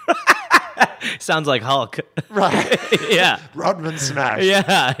 Sounds like Hulk. Right. Yeah. Rodman smash.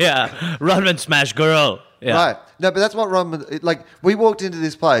 Yeah. Rodman smash girl. Yeah. Right. No, but that's what Rodman... we walked into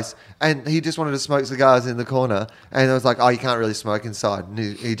this place and he just wanted to smoke cigars in the corner and I was like, oh, you can't really smoke inside. And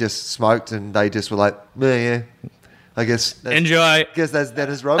he just smoked and they just were like, yeah. I guess... Enjoy. I guess that's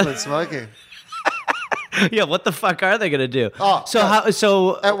Dennis Rodman smoking. Yeah, what the fuck are they gonna do? Oh,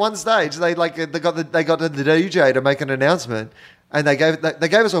 so at one stage they got the DJ to make an announcement, and they gave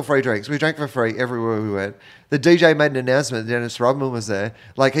us all free drinks. We drank for free everywhere we went. The DJ made an announcement. Dennis Rodman was there,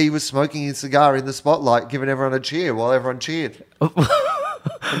 he was smoking his cigar in the spotlight, giving everyone a cheer while everyone cheered.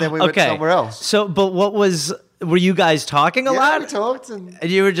 And then we went somewhere else. So, but what was Were you guys talking a Yeah, lot? we talked, and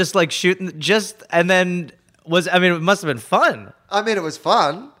And you were just like shooting, and then it must have been fun. I mean, it was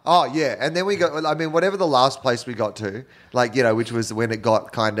fun. Oh, yeah. And then we got, I mean, whatever the last place we got to, like, you know, which was when it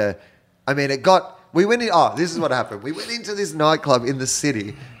got kind of, I mean, we went in, this is what happened. We went into this nightclub in the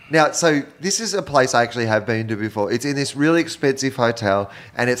city. Now, so this is a place I actually have been to before. It's in this really expensive hotel,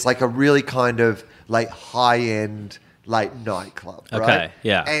 and it's like a really kind of like high-end, like nightclub, right? Okay,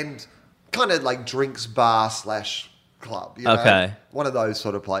 yeah. And kind of like drinks bar / club, you know? Okay. One of those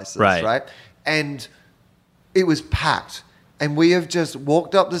sort of places, Right. right? And it was packed. And we have just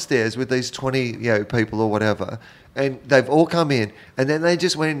walked up the stairs with these 20, people or whatever, and they've all come in, and then they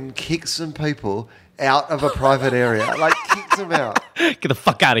just went and kicked some people out of a private area. Like, kicked them out. Get the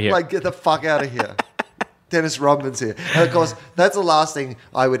fuck out of here. Like, get the fuck out of here. Dennis Rodman's here. And, of course, that's the last thing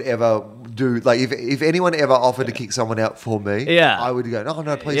I would ever do. Like, if anyone ever offered to kick someone out for me, Yeah. I would go, no,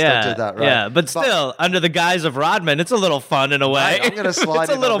 please don't do that, right? Yeah, but still, under the guise of Rodman, it's a little fun in a way. Mate, I'm going to slide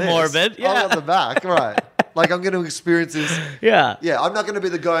It's a in little on this. morbid. I'm Yeah. on the back, right. Like, I'm going to experience this. Yeah. Yeah, I'm not going to be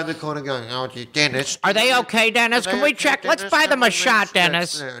the guy in the corner going, oh, Dennis. Are they okay, Dennis? Can we check? Let's buy them a shot,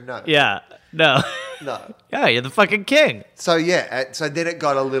 Dennis. No. Yeah. No. No. Yeah, you're the fucking king. So, so then it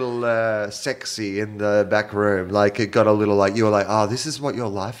got a little sexy in the back room. Like, it got a little like, you were like, oh, this is what your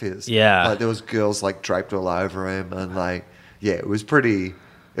life is. Yeah. Like, there was girls, like, draped all over him. And, like, yeah, it was pretty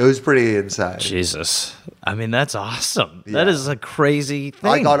insane. Jesus. I mean, that's awesome. Yeah. That is a crazy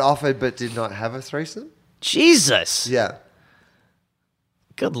thing. I got offered but did not have a threesome. Jesus. Yeah.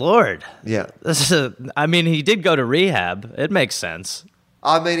 Good Lord. Yeah. He did go to rehab. It makes sense.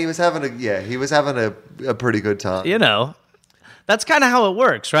 I mean, he was having a pretty good time. You know, that's kind of how it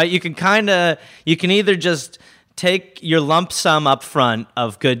works, right? You can either just take your lump sum up front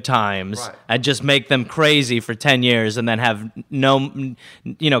of good times Right. and just make them crazy for 10 years and then have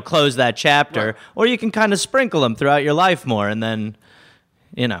close that chapter, Right. or you can kind of sprinkle them throughout your life more and then,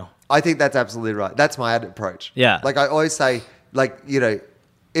 I think that's absolutely right. That's my approach. Yeah. Like I always say,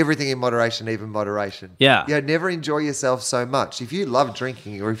 everything in moderation, even moderation. Yeah. Never enjoy yourself so much. If you love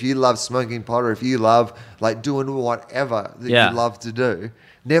drinking or if you love smoking pot or if you love like doing whatever that Yeah. you love to do,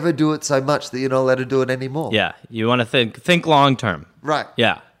 never do it so much that you're not allowed to do it anymore. Yeah, you want to think long term. Right.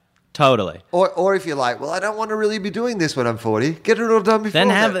 Yeah, totally. Or if you're like, well, I don't want to really be doing this when I'm 40, get it all done before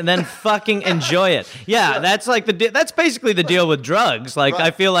Then fucking enjoy it. Yeah, that's like that's basically the deal with drugs. Like Right.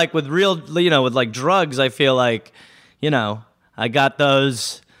 I feel like with with like drugs, I feel like, I got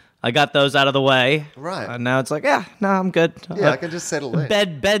those out of the way. Right. And now it's like, no, I'm good. Yeah, I can just settle in.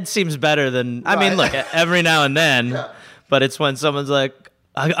 Bed seems better than. I mean, Right. look, every now and then, Yeah. but it's when someone's like,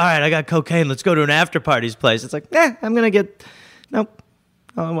 all right, I got cocaine. Let's go to an after party's place. It's like, I'm gonna nope.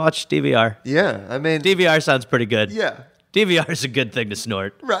 I'll watch DVR. Yeah, I mean, DVR sounds pretty good. yeah. DVR is a good thing to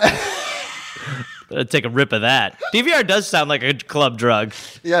snort. Right. Take a rip of that. DVR does sound like a club drug.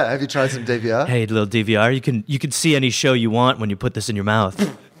 Yeah, have you tried some DVR? Hey, little DVR, you can see any show you want when you put this in your mouth.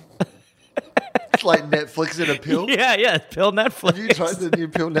 It's like Netflix in a pill. yeah, pill Netflix. Have you tried the new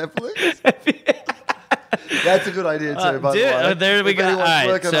pill Netflix? That's a good idea too, by Dude, the way. there we If go. All anyone's right,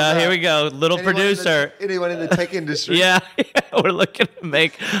 working so on that, here we go. Little anyone producer. anyone in the tech industry. Yeah, we're looking to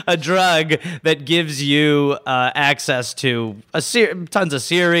make a drug that gives you access to tons of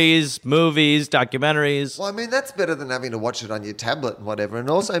series, movies, documentaries. Well, I mean, that's better than having to watch it on your tablet and whatever. And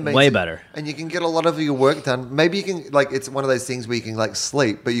also makes Way it- better. And you can get a lot of your work done. Maybe you can, like, it's one of those things where you can, like,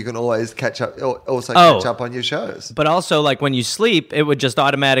 sleep, but you can always catch up on your shows. But also, like when you sleep, it would just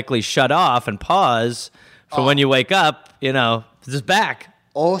automatically shut off and pause for when you wake up. It's back.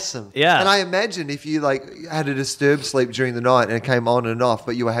 Awesome. Yeah. And I imagine if you like had a disturbed sleep during the night and it came on and off,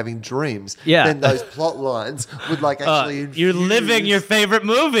 but you were having dreams, Yeah. then those plot lines would like actually You're infuse- living your favorite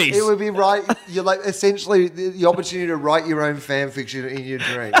movies. It would be right. You're like essentially the opportunity to write your own fan fiction in your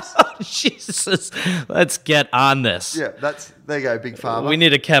dreams. Jesus, let's get on this. Yeah, there you go, Big Pharma. We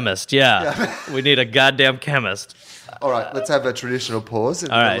need a chemist. Yeah. We need a goddamn chemist. All right, let's have a traditional pause in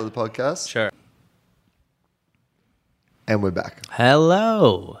the All middle right. of the podcast. Sure. And we're back.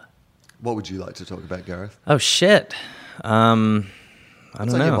 Hello. What would you like to talk about, Gareth? Oh shit. I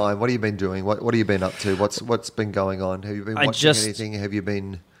What's don't on your know. mind? What have you been doing? What have you been up to? What's been going on? Have you been watching anything? Have you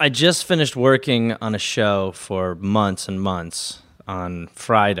been... I just finished working on a show for months and months on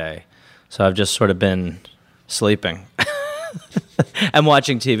Friday, so I've just sort of been sleeping and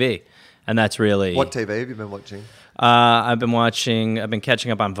watching TV, and that's really What TV have you been watching? I've been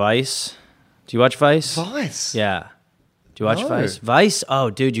catching up on Vice. Do you watch Vice? Vice. Yeah. Do you watch No. Vice? Vice? Oh,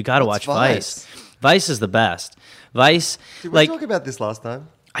 dude, you got to watch What's Vice. Vice is the best. Vice, Did we like, talk about this last time?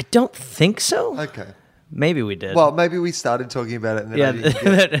 I don't think so. Okay. Maybe we did. Well, maybe we started talking about it and then yeah, I didn't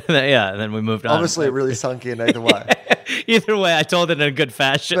get it. yeah, and then we moved on. Obviously, it really sunk in either way. Either way, I told it in a good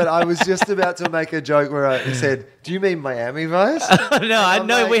fashion. But I was just about to make a joke where I said, "Do you mean Miami Vice?" No, I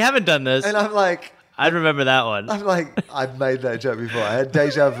know we haven't done this. And I'm like, I remember that one. I've made that joke before. I had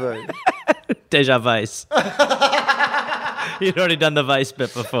deja vu. Deja Vice. You'd already done the Vice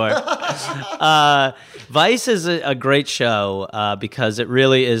bit before. Vice is a great show because it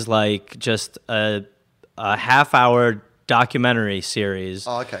really is like just a half-hour documentary series.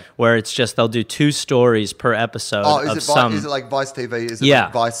 Oh, okay. Where it's just they'll do 2 stories per episode. Oh, is it like Vice TV? Is it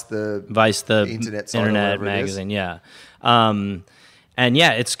like Vice the internet site internet magazine? Yeah. And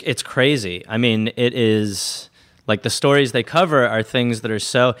yeah, it's crazy. I mean, it is like the stories they cover are things that are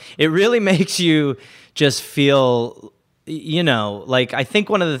so. It really makes you just feel. Like I think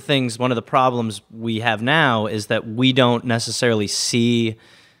one of the problems we have now is that we don't necessarily see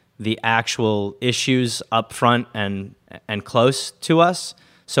the actual issues up front and close to us.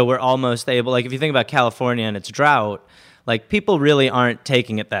 So we're almost able, like if you think about California and its drought, like people really aren't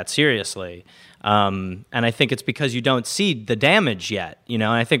taking it that seriously. And I think it's because you don't see the damage yet, and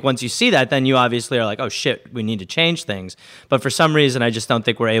I think once you see that, then you obviously are like, oh shit, we need to change things. But for some reason, I just don't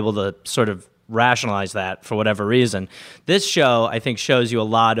think we're able to sort of rationalize that for whatever reason. This show, I think, shows you a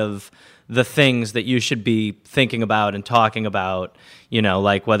lot of the things that you should be thinking about and talking about,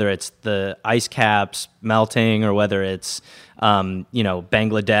 like whether it's the ice caps melting or whether it's,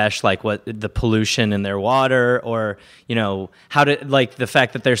 Bangladesh, like what the pollution in their water or, how to, like the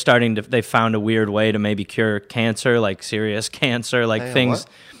fact that they found a weird way to maybe cure cancer, like serious cancer, like things.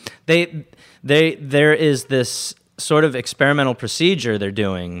 What? There is this sort of experimental procedure they're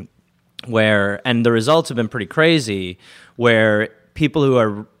doing and the results have been pretty crazy, where people who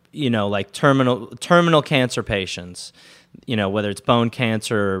are, like terminal cancer patients, whether it's bone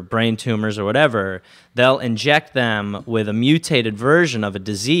cancer or brain tumors or whatever, they'll inject them with a mutated version of a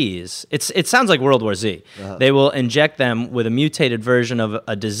disease. It sounds like World War Z. Uh-huh. They will inject them with a mutated version of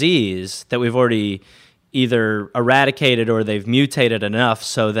a disease that we've already either eradicated or they've mutated enough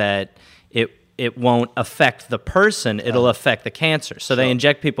so that it won't affect the person, it'll affect the cancer. So they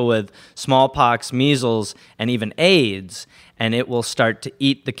inject people with smallpox, measles, and even AIDS, and it will start to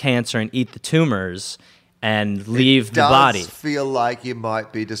eat the cancer and eat the tumors and leave the body. It does feel like you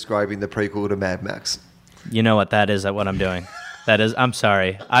might be describing the prequel to Mad Max. You know what that is, what I'm doing. I'm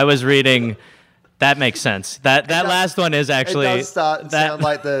sorry. I was reading... That makes sense. That last one is actually... It does sound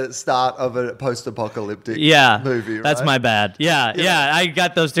like the start of a post-apocalyptic movie, right? That's my bad. Yeah, I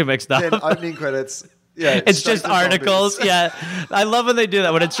got those two mixed up. Then opening credits... Yeah, it's just articles. Yeah, I love when they do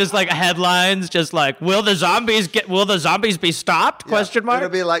that. When it's just like headlines, just like will the zombies be stopped? Question mark.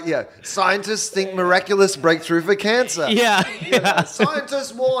 It'll be like scientists think miraculous breakthrough for cancer. Yeah.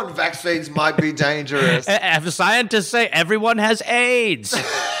 Scientists warn vaccines might be dangerous. Scientists say everyone has AIDS.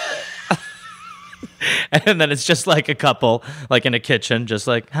 And then it's just like a couple, like in a kitchen, just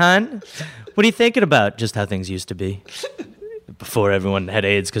like, hon, what are you thinking about? Just how things used to be before everyone had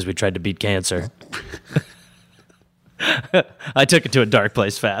AIDS because we tried to beat cancer. I took it to a dark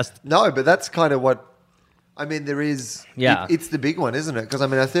place fast. No, but that's kind of what, I mean, there is, it's the big one, isn't it? Because, I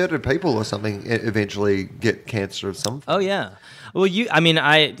mean, a third of people or something eventually get cancer of some form. Oh, yeah. Well,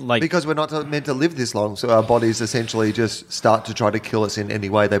 because we're not meant to live this long, so our bodies essentially just start to try to kill us in any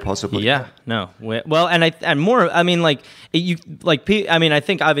way they possibly can. No. Well, I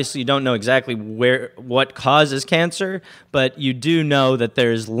think obviously you don't know exactly what causes cancer, but you do know that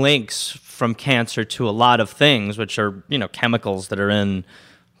there's links from cancer to a lot of things, which are, chemicals that are in,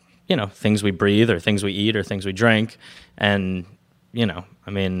 things we breathe or things we eat or things we drink. And,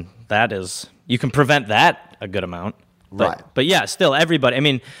 that is, you can prevent that a good amount. But yeah, still everybody. I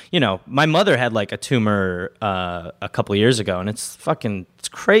mean, my mother had like a tumor a couple of years ago, and it's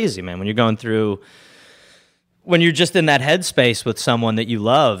crazy, man. When you're just in that headspace with someone that you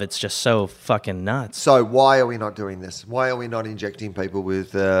love, it's just so fucking nuts. So why are we not doing this? Why are we not injecting people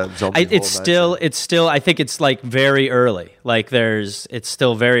with zombie hormones? It's still. I think it's like very early. It's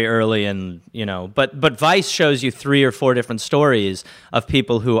still very early, and But Vice shows you 3 or 4 different stories of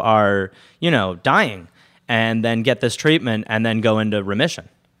people who are dying. And then get this treatment and then go into remission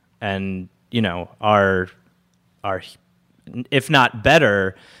and, are if not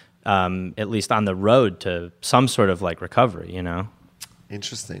better, at least on the road to some sort of like recovery,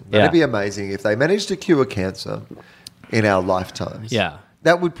 Interesting. That'd be amazing if they managed to cure cancer in our lifetimes. Yeah.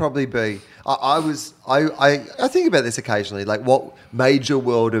 That would probably be. I think about this occasionally. Like, what major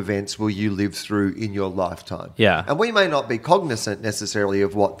world events will you live through in your lifetime? Yeah. And we may not be cognizant necessarily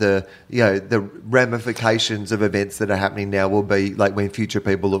of what the ramifications of events that are happening now will be like when future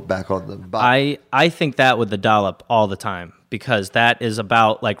people look back on them. But I think that with the dollop all the time, because that is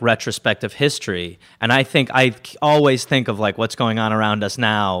about like retrospective history, and I always think of like what's going on around us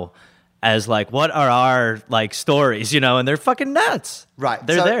now as like, what are our like stories, and they're fucking nuts. Right.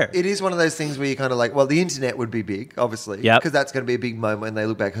 They're so there. It is one of those things where you kind of like, well, the internet would be big, obviously. Yep. Because that's going to be a big moment when they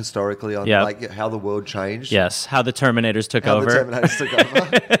look back historically on like how the world changed. Yes. How the Terminators took How over. the Terminators took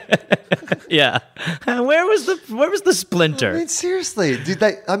over. Yeah. Where was the Splinter? I mean, seriously,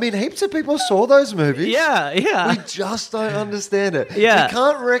 heaps of people saw those movies. Yeah. We just don't understand it. Yeah. We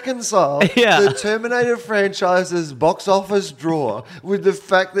can't reconcile the Terminator franchise's box office draw with the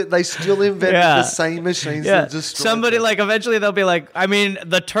fact that they still invented the same machines that destroyed Somebody them. like eventually they'll be like,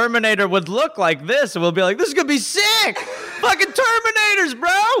 the Terminator would look like this, and we'll be like, this is gonna be sick. Fucking Terminators,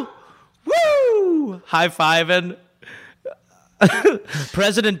 bro. Woo! High-fiving.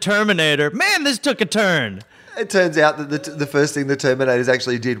 President Terminator. Man, this took a turn. It turns out that the first thing the Terminators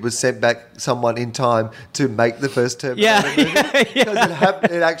actually did was sent back someone in time to make the first Terminator movie. Because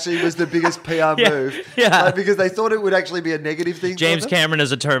it actually was the biggest PR move. Yeah. Because they thought it would actually be a negative thing. James Cameron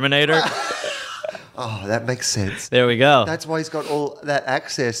is a Terminator. Oh, that makes sense. There we go. That's why he's got all that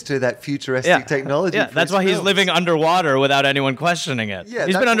access to that futuristic technology. Yeah, that's why he's living underwater without anyone questioning it. Yeah,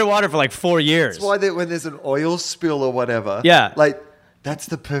 he's been underwater for like 4 years. That's why when there's an oil spill or whatever, like that's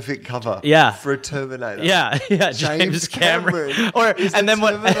the perfect cover for a Terminator. Yeah, James Cameron. And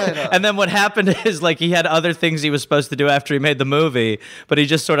then what happened is like he had other things he was supposed to do after he made the movie, but he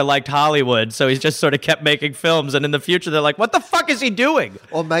just sort of liked Hollywood, so he just sort of kept making films, and in the future they're like, what the fuck is he doing?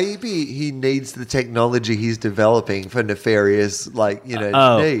 Or maybe he needs the technology he's developing for nefarious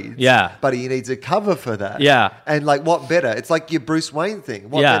needs. Yeah. But he needs a cover for that. Yeah. And like what better? It's like your Bruce Wayne thing.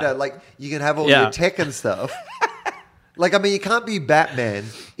 What better? Like you can have all your tech and stuff. Like, I mean, you can't be Batman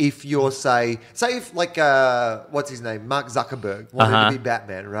if you're, say if, like, what's his name? Mark Zuckerberg wanted to be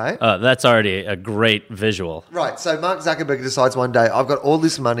Batman, right? That's already a great visual. Right. So Mark Zuckerberg decides one day, I've got all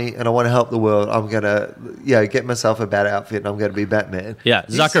this money and I want to help the world. I'm going to, get myself a bat outfit and I'm going to be Batman. Yeah,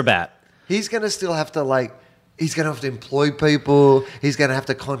 Zuckerbat. He's going to still have to, he's going to have to employ people. He's going to have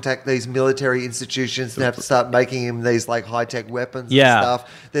to contact these military institutions and have to start making him these high-tech weapons and stuff.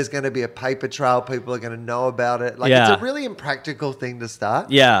 There's going to be a paper trail. People are going to know about it. It's a really impractical thing to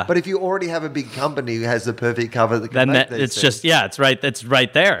start. Yeah. But if you already have a big company who has the perfect cover that can make these things, it's right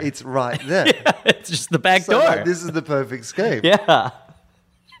there. It's right there. It's just the back door. This is the perfect scheme. Yeah.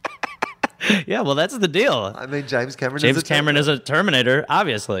 Yeah, well, that's the deal. I mean, James Cameron is a Terminator,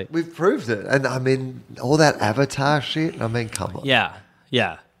 obviously. We've proved it. And I mean, all that Avatar shit, I mean, come on. Yeah.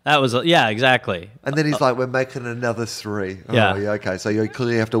 That was, exactly. And then he's like, we're making another 3. Yeah. Oh, yeah, okay. So you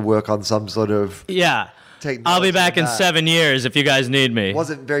clearly have to work on some sort of... Yeah. I'll be back in 7 years if you guys need me.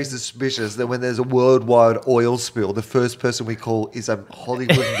 Wasn't very suspicious that when there's a worldwide oil spill, the first person we call is a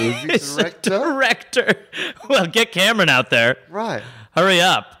Hollywood movie director. Well, get Cameron out there. Right. Hurry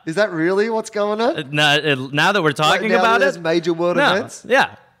up. Is that really what's going on? Now that we're talking about it? Major world events?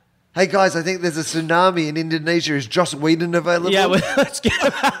 Yeah. Hey, guys, I think there's a tsunami in Indonesia. Is Joss Whedon available? Yeah, let's get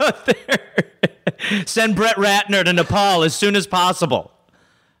him out there. Send Brett Ratner to Nepal as soon as possible.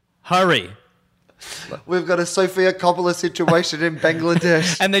 Hurry. We've got a Sofia Coppola situation in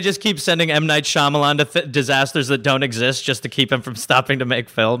Bangladesh. And they just keep sending M. Night Shyamalan to disasters that don't exist just to keep him from stopping to make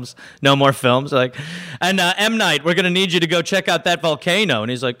films. No more films. And M. Night, we're going to need you to go check out that volcano. And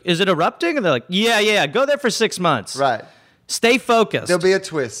he's like, is it erupting? And they're like, yeah. Go there for 6 months. Right. Stay focused. There'll be a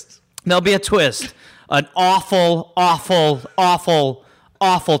twist. An awful, awful, awful,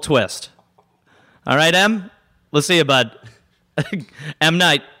 awful twist. All right, M? We'll see you, bud. M.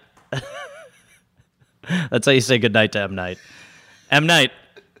 Night. That's how you say goodnight to M. Night. M. Night.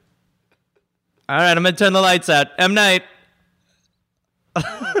 All right, I'm going to turn the lights out. M. Night.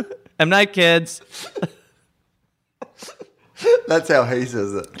 M. Night, kids. That's how he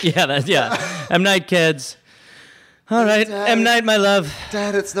says it. Yeah. M. Night, kids. All right, Dad, M. Night, my love.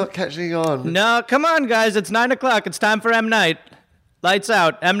 Dad, it's not catching on. No, come on, guys. It's 9 o'clock. It's time for M. Night. Lights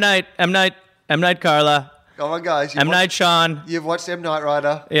out. M. Night, Carla. Come on, guys. M. Night, Sean. You've watched M. Night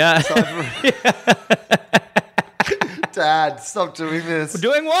Rider. Yeah. Dad, stop doing this.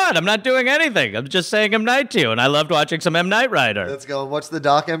 Doing what? I'm not doing anything. I'm just saying M. Night to you, and I loved watching some M. Night Rider. Let's go and watch The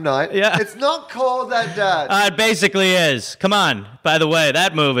Dark M. Night. Yeah. It's not called that, Dad. It basically is. Come on. By the way,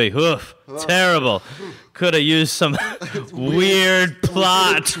 that movie, terrible. Could have used some weird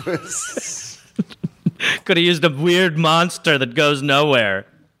plot. Could have used a weird monster that goes nowhere.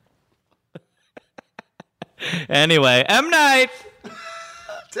 Anyway, M. Night.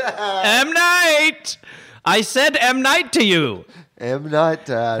 M. Night. I said M. Night to you. M. Night,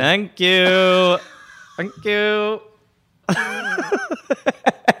 Dad. Thank you. Thank you.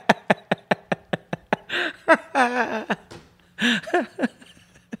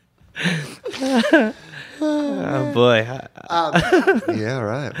 Oh boy. Yeah,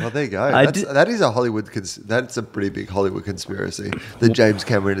 right. Well, there you go. That is a Hollywood. That's a pretty big Hollywood conspiracy that James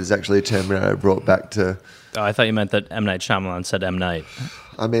Cameron is actually a Terminator brought back to. Oh, I thought you meant that M. Night Shyamalan said M. Night.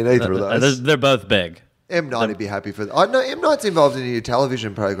 I mean, either of those. They're both big. M. Night would be happy for. I know M. Night's involved in a new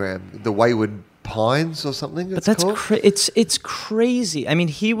television program, The Wayward Pines or something. But that's it's crazy. I mean,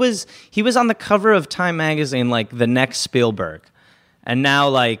 he was on the cover of Time magazine like the next Spielberg, and now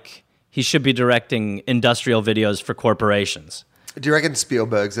like he should be directing industrial videos for corporations. Do you reckon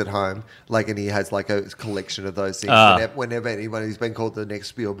Spielberg's at home, like, and he has like a collection of those things? Whenever anyone he's been called the next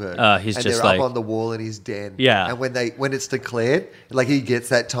Spielberg, he's and just they're like, up on the wall in his den. Yeah. And when it's declared, like he gets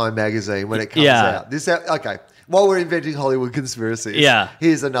that Time magazine when it comes out. Okay. While we're inventing Hollywood conspiracies,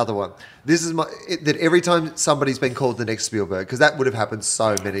 here's another one. This is that every time somebody's been called the next Spielberg, because that would have happened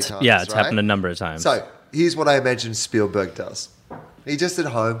so many times. Yeah, it's right? happened a number of times. So here's what I imagine Spielberg does. He's just at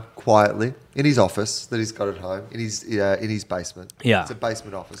home, quietly, in his office that he's got at home, in his basement. Yeah. It's a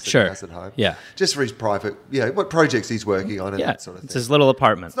basement office that Sure. he has at home. Yeah. Just for his private, what projects he's working on and that sort of thing. It's his little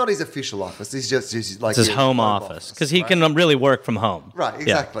apartment. It's not his official office. It's just like It's his home office because he can really work from home. Right,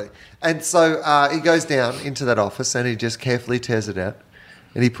 exactly. Yeah. And so he goes down into that office and he just carefully tears it out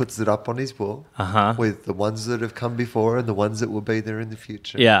and he puts it up on his wall with the ones that have come before and the ones that will be there in the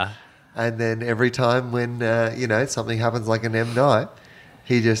future. Yeah. And then every time when, something happens like an M. Night,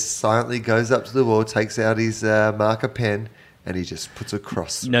 he just silently goes up to the wall, takes out his marker pen, and he just puts a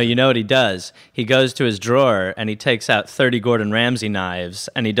cross. No, you know what he does? He goes to his drawer and he takes out 30 Gordon Ramsay knives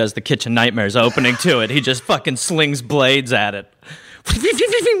and he does the Kitchen Nightmares opening to it. He just fucking slings blades at it.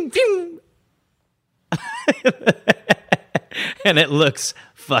 And it looks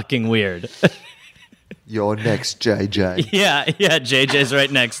fucking weird. You're next, JJ. Yeah, JJ's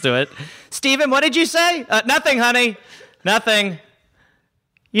right next to it. Steven, what did you say? Nothing, honey. Nothing.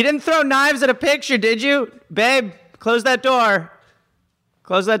 You didn't throw knives at a picture, did you? Babe, close that door.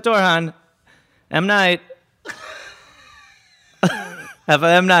 Close that door, hon. M. Night. Have a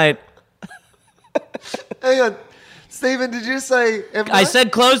M. Night. Hang on. Stephen, did you say M. Night? I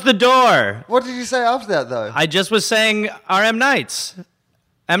said close the door. What did you say after that, though? I just was saying our M. Nights.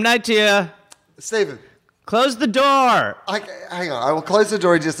 M. Night to you. Stephen. Close the door. Hang on. I will close the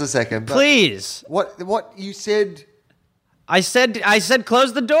door in just a second. Please. What you said... I said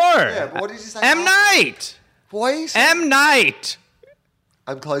close the door. Yeah, but what did you say? M. Night. Why are you saying... M. Night.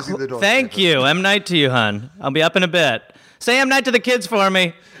 I'm closing the door. Thank you. M. Night to you, hon. I'll be up in a bit. Say M. Night to the kids for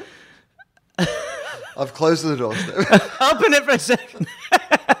me. I've closed the door, Stephen. Open it for a second.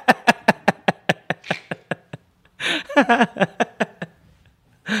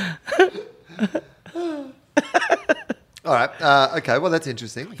 All right. Okay. Well, that's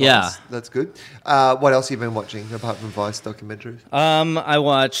interesting. Yeah. That's good. What else have you been watching apart from Vice documentaries? I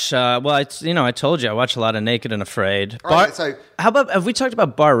watch. I told you I watch a lot of Naked and Afraid. So how about have we talked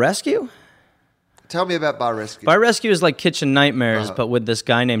about Bar Rescue? Tell me about Bar Rescue. Bar Rescue is like Kitchen Nightmares, but with this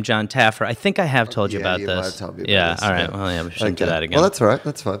guy named John Taffer. I think I have told you about this. Might have told me about this. All right. Well, yeah, we shouldn't do that again. Well, that's all right.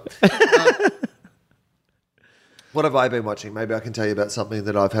 That's fine. What have I been watching? Maybe I can tell you about something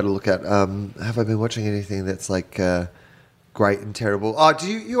that I've had a look at. Have I been watching anything that's like great and terrible? Oh, do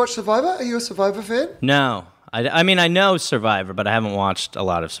you watch Survivor? Are you a Survivor fan? No. I mean, I know Survivor, but I haven't watched a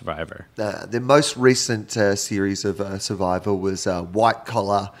lot of Survivor. The most recent series of Survivor was White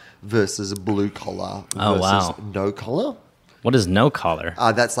Collar versus Blue Collar versus No Collar. What is No Collar?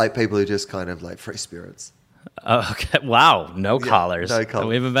 That's like people who just kind of like free spirits. Oh, okay. Wow. No collars. No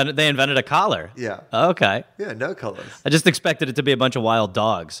collars. They invented a collar. Yeah. Okay. Yeah, no collars. I just expected it to be a bunch of wild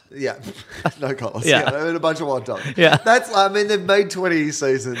dogs. Yeah, no collars. Yeah. I mean, a bunch of wild dogs. Yeah. They've made 20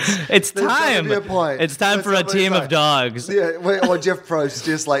 seasons. It's There's time. Be a point. It's time for a team of dogs. Yeah, well, Jeff Probst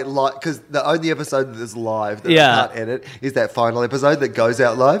just like because the only episode that's live that I can't edit is that final episode that goes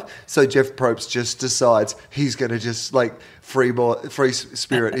out live. So Jeff Probst just decides he's going to just like free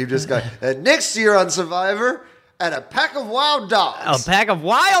spirit. He just go next year on Survivor. And a pack of wild dogs. A pack of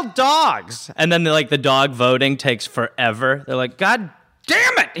wild dogs. And then the dog voting takes forever. They're like, God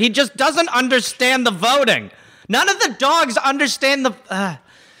damn it. He just doesn't understand the voting. None of the dogs understand the...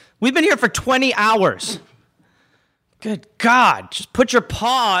 We've been here for 20 hours. Good God. Just put your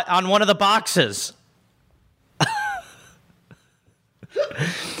paw on one of the boxes.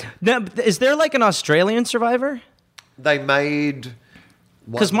 Now, is there like an Australian Survivor? They made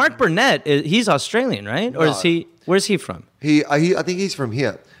Because Mark Burnett, he's Australian, right? Or No. is he? Where's he from? I think he's from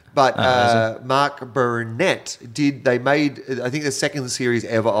here. But is Mark Burnett they made, I think the second series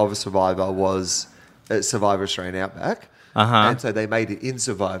ever of Survivor was Survivor Australian Outback. And so they made it in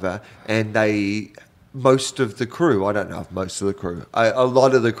Survivor, and most of the crew, I don't know if most of the crew, a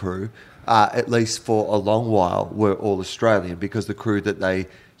lot of the crew, at least for a long while, were all Australian, because the crew that they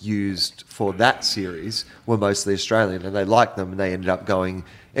used for that series were mostly Australian, and they liked them, and they ended up going,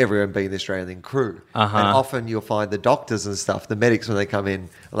 everyone being the Australian crew. And often you'll find the doctors and stuff, the medics, when they come in,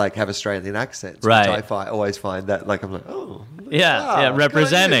 like, have Australian accents, Right. which I always find that, like, I'm like, oh. Yeah,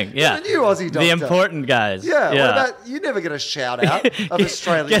 representing. Good on you, Aussie doctor. The important guys. Yeah, what about, you never get a shout out of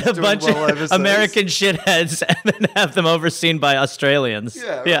Australians Get a doing bunch well of overseas. American shitheads and then have them overseen by Australians.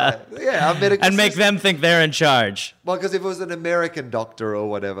 Yeah, right. Yeah, our medical And make system- them think they're in charge. Well, because if it was an American doctor or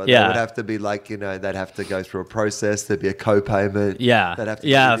whatever, Yeah. they would have to be like, they'd have to go through a process. There'd be a co-payment. Yeah. They'd have to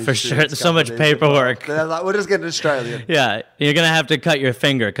Yeah, do for insurance sure. There's so much companies. paperwork. They're like, we'll just get an Australian. Yeah, you're going to have to cut your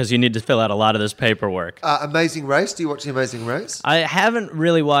finger because you need to fill out a lot of this paperwork. Amazing Race. Do you watch The Amazing Race? I haven't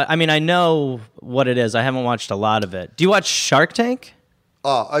really watched. I mean, I know what it is. I haven't watched a lot of it. Do you watch Shark Tank?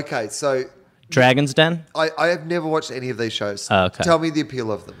 Oh, okay. So Dragon's Den? I have never watched any of these shows. Oh, okay. Tell me the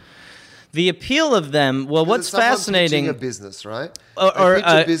appeal of them. The appeal of them, well, 'Cause what's it's someone fascinating... pitching a business, right? or They pitch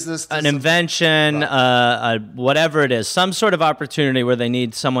a business to an some- invention, Right. whatever it is, some sort of opportunity where they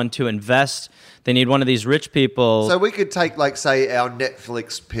need someone to invest. They need one of these rich people. So we could take, like, say, our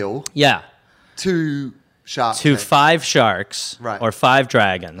Netflix pill yeah, to Shark to Tank. 5 sharks Right. or 5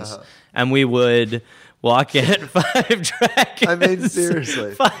 dragons, and we would walk in 5 dragons. I mean,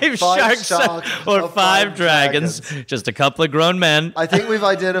 seriously. 5 sharks or 5 dragons. Just a couple of grown men. I think we've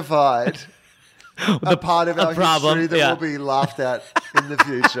identified a part of our problem, history that yeah. will be laughed at in the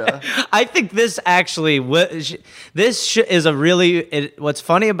future. I think this actually, is a really, what's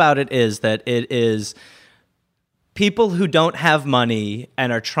funny about it is that it is people who don't have money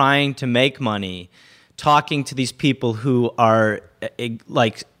and are trying to make money talking to these people who are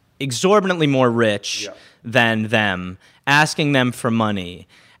like exorbitantly more rich than them, asking them for money.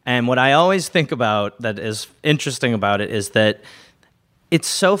 And what I always think about that is interesting about it is that it's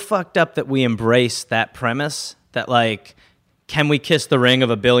so fucked up that we embrace that premise that, like, can we kiss the ring of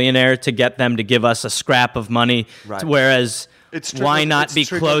a billionaire to get them to give us a scrap of money? Right. Whereas, It's why not it's be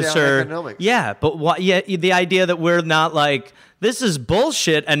trickle-down closer? economics. Yeah, but the idea that we're not like, this is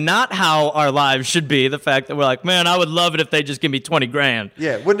bullshit and not how our lives should be. The fact that we're like, man, I would love it if they just give me 20 grand.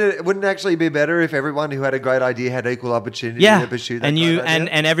 Yeah, wouldn't it actually be better if everyone who had a great idea had equal opportunity Yeah, to pursue that and great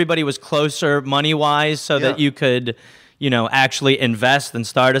idea? and everybody was closer money wise, so that Yeah. you could, actually invest and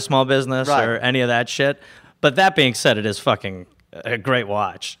start a small business Right. or any of that shit. But that being said, it is fucking a great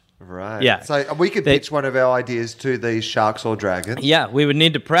watch. Right. Yeah. So we could They- pitch one of our ideas to these sharks or dragons. Yeah, we would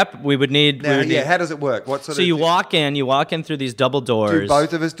need to prep. We would need. Now, how does it work? What sort So of you thing? walk in through these double doors. Do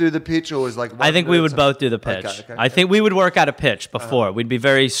both of us do the pitch, or is like? I think we would one both do the pitch. Okay. I think we would work out a pitch before. We'd be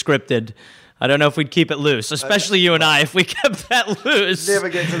very scripted. I don't know if we'd keep it loose, especially you and I. If we kept that loose, Never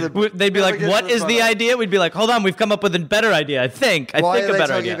get to the- They'd be never like, get to "What the is the product." idea?" We'd be like, "Hold on, we've come up with a better idea. I think Why a are they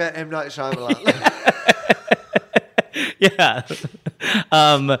better talking idea." about M. Night Shyamalan? Yeah.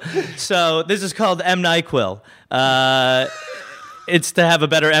 So this is called M. NyQuil. It's to have a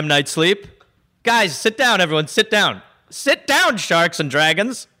better M. Night sleep. Guys, sit down, everyone. Sit down. Sit down, sharks and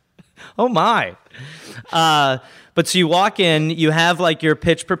dragons. Oh, my. But so you walk in, you have, like, your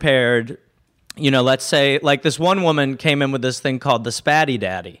pitch prepared. Let's say, like, this one woman came in with this thing called the Spatty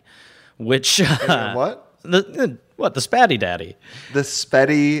Daddy, which... What? The Spatty Daddy? The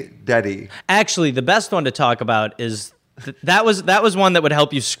Spatty Daddy. Actually, the best one to talk about is that was one that would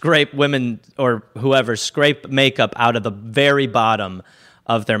help you scrape women or whoever scrape makeup out of the very bottom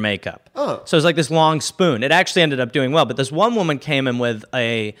of their makeup. Oh. So it's like this long spoon. It actually ended up doing well, but this one woman came in with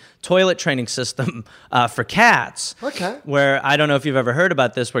a toilet training system for cats. Okay. Where, I don't know if you've ever heard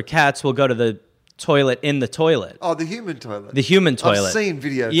about this, where cats will go to the toilet in the toilet. Oh, the human toilet. The human toilet. I've seen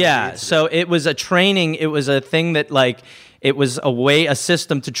videos. on Yeah, the internet. so it was a training. It was a thing that, like, it was a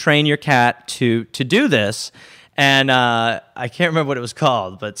system to train your cat to do this. And I can't remember what it was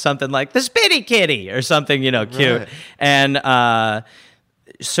called, but something like the Spitty Kitty or something, cute. Right. And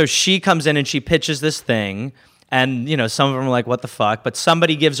so she comes in and she pitches this thing. And, some of them are like, what the fuck? But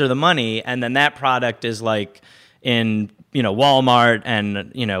somebody gives her the money. And then that product is like in, Walmart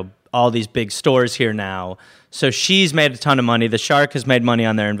and, all these big stores here now. So she's made a ton of money. The shark has made money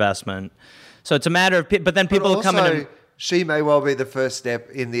on their investment. So it's a matter of, but then people will come in and, she may well be the first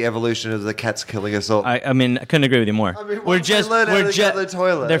step in the evolution of the cats killing us all. I mean, I couldn't agree with you more. I mean, once they learn how to go to the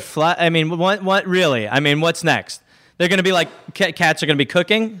toilet. They're flat. I mean, what really? I mean, what's next? They're going to be like cats are going to be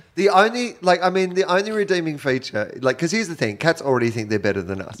cooking. The only redeeming feature, because here's the thing: cats already think they're better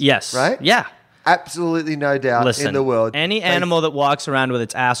than us. Yes. Right. Yeah. Absolutely no doubt in the world. Any animal that walks around with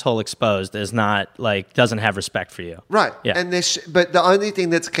its asshole exposed is not doesn't have respect for you. Right. Yeah. And but the only thing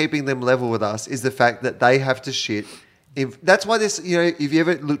that's keeping them level with us is the fact that they have to shit. That's why this. If you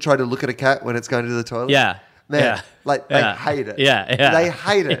ever try to look at a cat when it's going to the toilet. Yeah. Man, yeah. They hate it. Yeah. They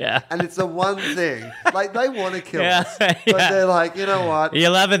hate it. Yeah. And it's the one thing. They want to kill us. Yeah. But they're like, you know what? You're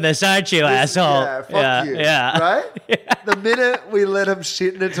loving this, aren't you, asshole? Yeah, fuck you. Yeah. Right? Yeah. The minute we let them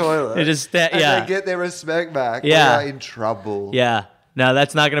shit in the toilet they get their respect back, we are in trouble. Yeah. No,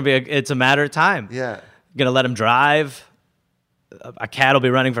 that's not going to be it's a matter of time. Yeah. Going to let them drive. A cat will be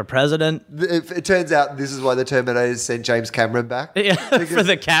running for president. It turns out this is why the Terminators sent James Cameron back. Yeah, for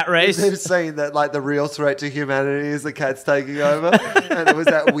the cat race. They've seen that the real threat to humanity is the cats taking over. And it was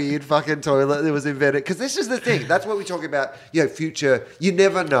that weird fucking toilet that was invented. Because this is the thing. That's what we talk about, future. You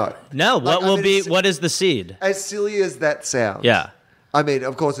never know. No, what is the seed? As silly as that sounds. Yeah. I mean,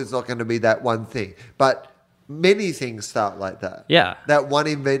 of course, it's not going to be that one thing. But many things start like that. Yeah. That one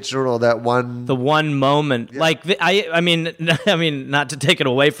invention or that one... The one moment. Yeah. I mean, not to take it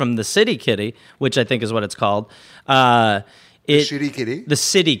away from the city kitty, which I think is what it's called. The shitty kitty? The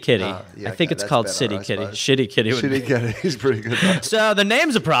city kitty. Yeah, I think it's called better, city I kitty. suppose. Shitty kitty. Shitty kitty is pretty good. Though. So the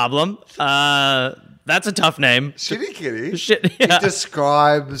name's a problem. That's a tough name. Shitty kitty? Yeah. It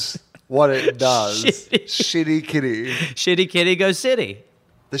describes what it does. Shitty. Shitty kitty. Shitty kitty goes city.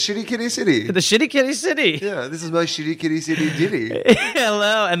 The shitty kitty city. The shitty kitty city. Yeah, this is my shitty kitty city ditty.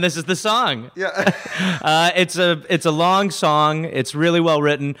 Hello, and this is the song. Yeah. It's a long song. It's really well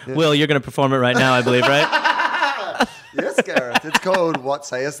written. Yeah. Will, you're going to perform it right now, I believe, right? Yes, Gareth. It's called What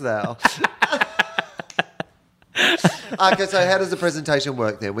Sayest Thou? Okay, so how does the presentation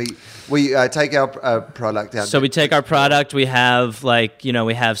work then? We take our product down. So we take our product. We have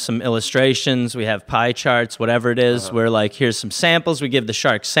we have some illustrations. We have pie charts, whatever it is. We're like, here's some samples. We give the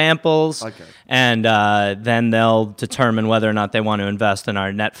sharks samples. Okay. And then they'll determine whether or not they want to invest in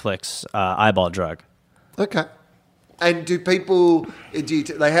our Netflix eyeball drug. Okay. And do people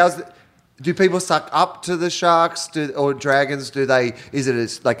do people suck up to the sharks or dragons? Do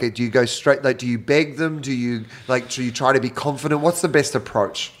you go straight? Do you beg them? Do you try to be confident? What's the best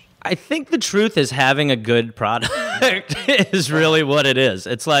approach? I think the truth is having a good product is really what it is.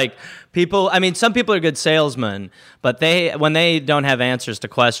 It's like some people are good salesmen, but when they don't have answers to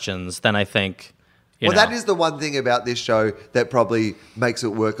questions, then I think, that is the one thing about this show that probably makes it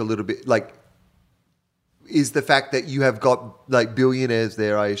work a little bit is the fact that you have got billionaires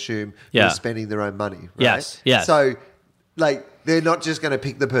there, I assume, who are spending their own money, right? Yes. So, they're not just going to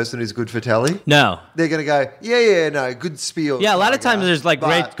pick the person who's good for telly. No. They're going to go, no, good spiel. Yeah, a lot of times there's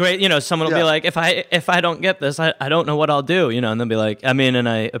great, someone will be like, if I don't get this, I don't know what I'll do, and they'll be like, and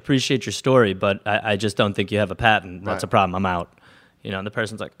I appreciate your story, but I just don't think you have a patent. That's a problem. I'm out. And the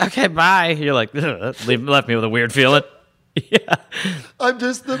person's like, okay, bye. You're like, left me with a weird feeling. Yeah, I'm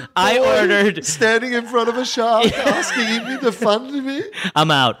just the boy standing in front of a shark asking him to fund me.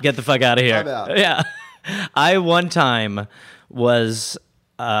 I'm out. Get the fuck out of here. I'm out. Yeah, I one time was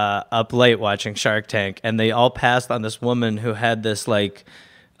up late watching Shark Tank, and they all passed on this woman who had this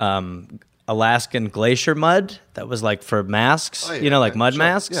Alaskan glacier mud that was for masks, mud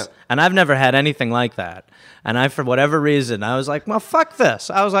masks. Yeah. And I've never had anything like that. And for whatever reason, I was like, well, fuck this.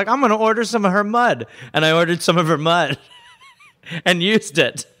 I was like, I'm going to order some of her mud. And I ordered some of her mud. And used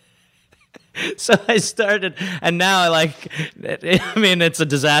it. So I started, and now it's a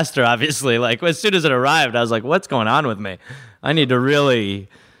disaster, obviously. As soon as it arrived, I was like, what's going on with me? I need to really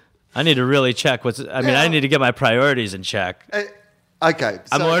check I need to get my priorities in check. Okay.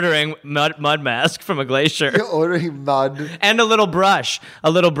 So I'm ordering mud mask from a glacier. You're ordering mud. And a little brush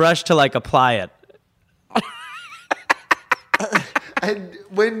to apply it. And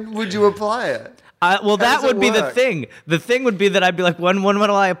when would you apply it? That would be the thing. The thing would be that I'd be like, when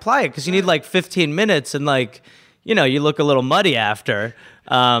will I apply it? Because you need 15 minutes and you look a little muddy after.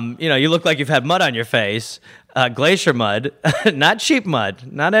 You look like you've had mud on your face. Glacier mud, not cheap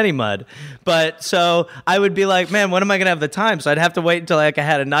mud, not any mud. But so I would be like, man, when am I going to have the time? So I'd have to wait until I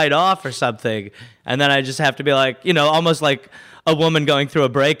had a night off or something. And then I just have to be almost like a woman going through a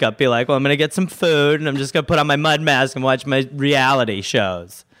breakup, be like, well, I'm going to get some food and I'm just going to put on my mud mask and watch my reality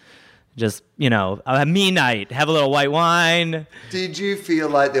shows. Just, a me night, have a little white wine. Did you feel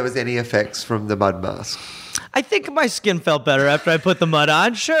like there was any effects from the mud mask? I think my skin felt better after I put the mud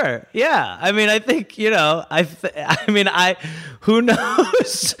on. Sure. Yeah. I mean, I think, who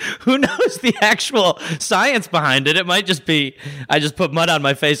knows? Who knows the actual science behind it? It might just be, I just put mud on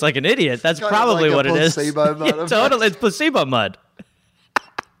my face like an idiot. That's Kind of probably like what a it is. placebo mud. Yeah, totally. It's placebo mud.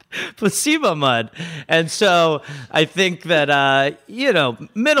 Placebo mud. And so I think that,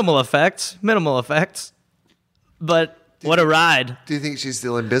 minimal effects, but what a ride. Do you think she's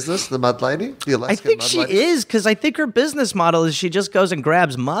still in business, the mud lady? The Alaskan I think mud she lady? is, because I think her business model is she just goes and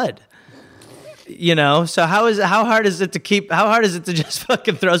grabs mud. So how hard is it to just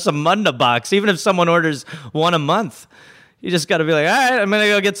fucking throw some mud in a box, even if someone orders one a month? You just got to be like, all right, I'm going to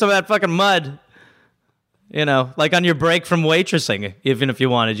go get some of that fucking mud. Like on your break from waitressing, even if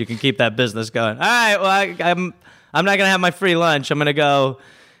you wanted, you can keep that business going. All right, well, I'm not going to have my free lunch. I'm going to go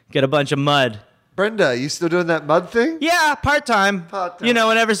get a bunch of mud. Brenda, you still doing that mud thing? Yeah, part-time.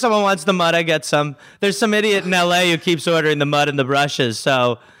 Whenever someone wants the mud, I get some. There's some idiot in L.A. who keeps ordering the mud and the brushes.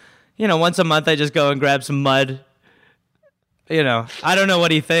 So, once a month I just go and grab some mud. I don't know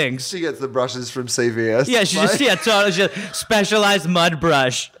what he thinks. She gets the brushes from CVS. Yeah, totally just specialized mud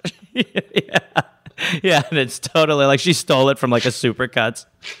brush. Yeah. Yeah, and it's totally like she stole it from like a Supercuts.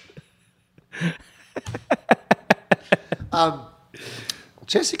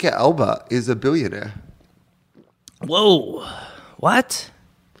 Jessica Alba is a billionaire. Whoa. What?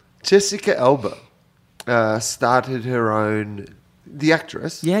 Jessica Alba started her own, the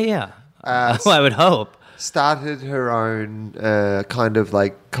actress. Yeah. I would hope. Started her own kind of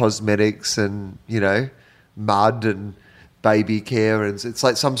like cosmetics and, mud and baby care. And it's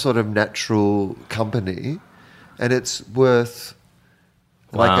like some sort of natural company. And it's worth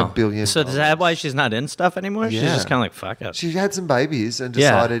like $1 billion. So is that why she's not in stuff anymore? Yeah. She's just kind of like, fuck it. She had some babies and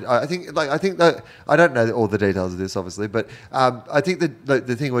decided. I think that I don't know all the details of this, obviously, but I think that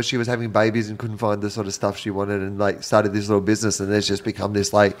the thing was she was having babies and couldn't find the sort of stuff she wanted, and like started this little business, and it's just become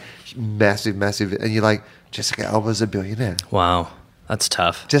this like massive. And you're like, Jessica Alba's a billionaire. Wow, that's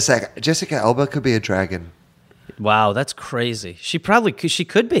tough. Jessica Alba could be a dragon. Wow, that's crazy. She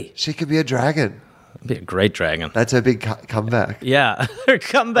could be. She could be a dragon. Be a great dragon. That's her big comeback. Yeah, her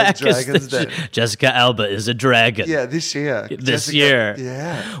comeback is Jessica Alba is a dragon. Yeah, this year.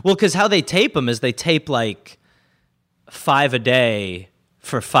 Yeah. Well, because how they tape them is they tape like 5 a day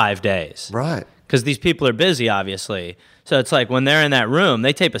for 5 days. Right. Because these people are busy, obviously. So it's like when they're in that room,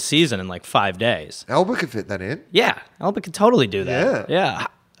 they tape a season in like 5 days. Alba could fit that in. Yeah, Alba could totally do that. Yeah.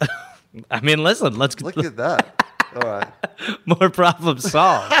 I mean, listen, let's look at that. All right. More problems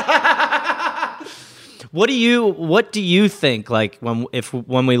solved. What do you think, like,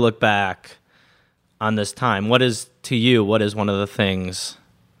 when we look back on this time, what is one of the things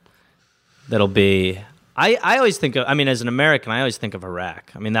that'll be, I always think of, I mean, as an American, I always think of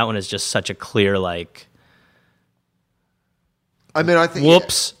Iraq. I mean, that one is just such a clear, like, I mean, I think,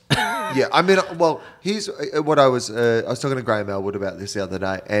 whoops. Yeah. I mean, well, here's what I was talking to Graham Elwood about this the other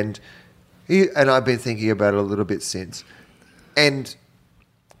day, and I've been thinking about it a little bit since, and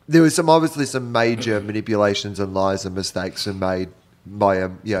there was obviously some major manipulations and lies and mistakes made by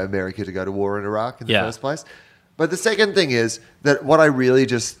America to go to war in Iraq in the first place. But the second thing is that what I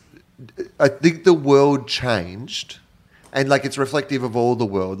think the world changed, and like it's reflective of all the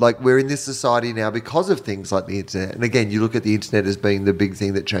world. Like we're in this society now because of things like the internet. And again, you look at the internet as being the big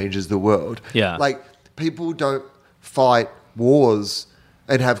thing that changes the world. Yeah. Like people don't fight wars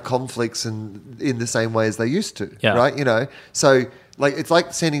and have conflicts in the same way as they used to. Yeah. Right? So like it's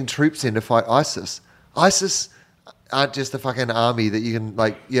like sending troops in to fight ISIS. ISIS aren't just a fucking army that you can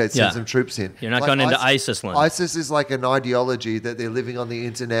send some troops in. You're not like going into ISIS land. ISIS is like an ideology that they're living on the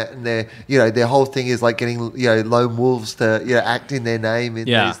internet, and their whole thing is like getting lone wolves to act in their name in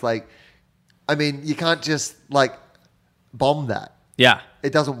these like. I mean, you can't just like bomb that. Yeah.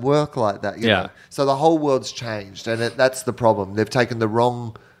 It doesn't work like that. You know? So the whole world's changed, and that's the problem. They've taken the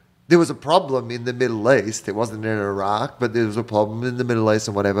wrong. There was a problem in the Middle East. It wasn't in Iraq, but there was a problem in the Middle East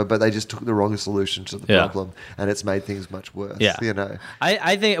and whatever. But they just took the wrong solution to the problem, and it's made things much worse. Yeah,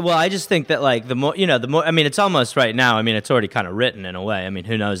 I think. Well, I just think that like the more. I mean, it's almost right now. I mean, it's already kind of written in a way. I mean,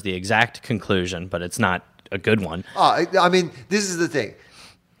 who knows the exact conclusion, but it's not a good one. Oh, I mean, this is the thing.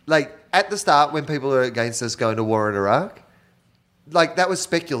 Like at the start, when people are against us going to war in Iraq. Like that was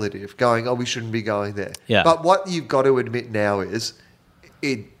speculative, going, oh, we shouldn't be going there. Yeah. But what you've got to admit now is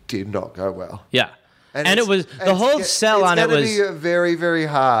it did not go well. Yeah. And it was, the whole sell on it was... It's going to be very, very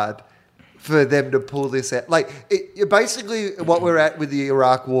hard for them to pull this out. Like, basically what we're at with the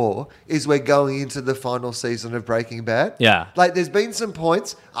Iraq war is we're going into the final season of Breaking Bad. Yeah. Like, there's been some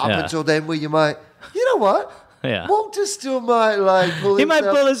points up until then where you might, you know what? Yeah. Walter still might like pull He might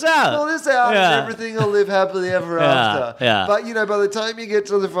pull this out. Pull this out Yeah. and everything will live happily ever Yeah, after. yeah. But, by the time you get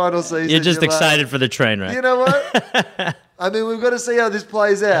to the final season, You're just like, excited for the train wreck. you know what? I mean, we've got to see how this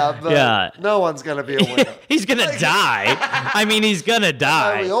plays out, but Yeah. no one's going to be a winner. He's going to die. I mean, he's going to No,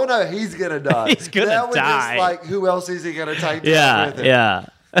 die. we all know he's going to die. He's gonna now we're die. just like, who else is he going to take down Yeah, with him? yeah.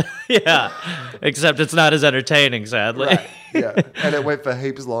 Yeah. Except it's not as entertaining, sadly. Right. Yeah. And it went for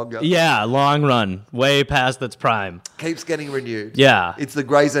heaps longer. Yeah, long run. Way past its prime. Keeps getting renewed. Yeah. It's the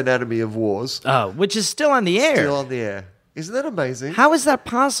Grey's Anatomy of wars. Oh, which is still on the air. Still on the air. Isn't that amazing? How is that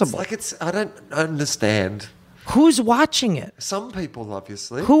possible? I don't understand. Who's watching it? Some people,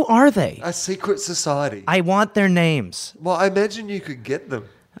 obviously. Who are they? A secret society. I want their names. Well, I imagine you could get them.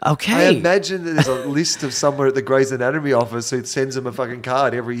 Okay. I imagine that there's a list of somewhere at the Grey's Anatomy office who sends them a fucking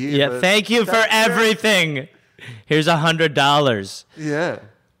card every year. Yeah, thank you for everything. Here's $100. Yeah.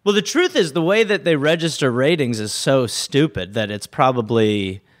 Well, the truth is, the way that they register ratings is so stupid that it's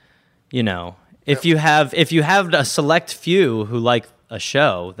probably, if you have a select few who like a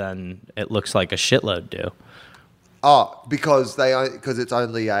show, then it looks like a shitload do. Oh, because it's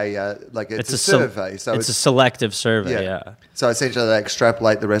only it's a survey. So it's a selective survey. Yeah. So essentially, they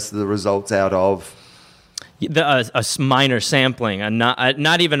extrapolate the rest of the results out of A minor sampling, and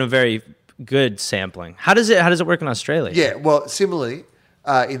not even a very good sampling. How does it work in Australia? Yeah, well, similarly,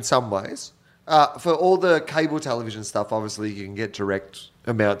 in some ways, for all the cable television stuff, obviously you can get direct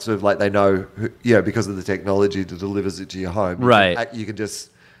amounts of they know, because of the technology that delivers it to your home. Right. You can just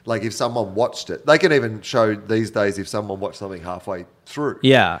if someone watched it, they can even show these days if someone watched something halfway through.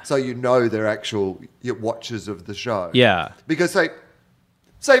 Yeah. So they're actual watchers of the show. Yeah. Because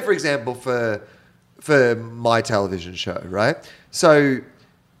say for example for my television show, right? So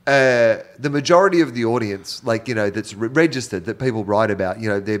the majority of the audience, that's registered, that people write about,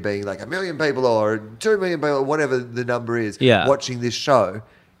 there being 1 million people or 2 million people or whatever the number is watching this show,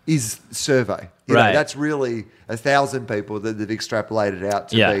 is survey. Right. That's really 1,000 people that they've extrapolated out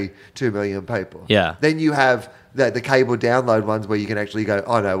to be 2 million people. Yeah. Then you have the cable download ones where you can actually go,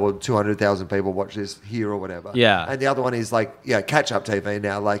 200,000 people watch this here or whatever. Yeah. And the other one is catch-up TV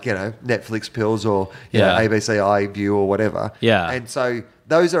now, Netflix pills or Yeah. ABC iView or whatever. Yeah. And so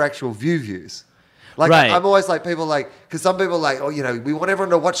those are actual views. Right. I'm always people because some people we want everyone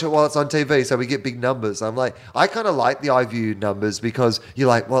to watch it while it's on TV, so we get big numbers. I'm I kind of like the iView numbers because you're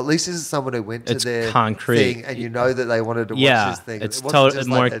well, at least this is someone who went to It's their concrete. thing and that they wanted to watch this thing. It's It wasn't just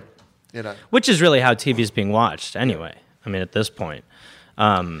more, a, which is really how TV is being watched anyway. I mean, at this point.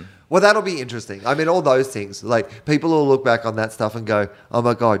 Well, that'll be interesting. I mean, all those things. People will look back on that stuff and go, "Oh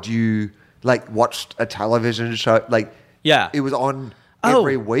my god, you watched a television show?" Yeah. It was on Oh.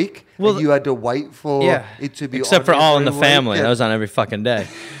 every week, Well, and you had to wait for it to be except on for All in the every week. Family. Yeah. That was on every fucking day.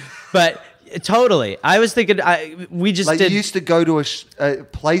 But totally. I was thinking, we just did. You used to go to a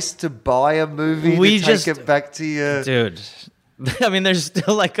place to buy a movie take it back to your... Dude. I mean, there's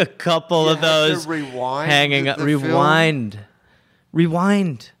still a couple of those to rewind hanging the up. film?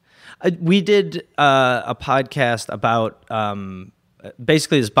 Rewind. We did a podcast about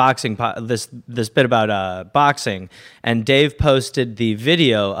basically this boxing this bit about boxing, and Dave posted the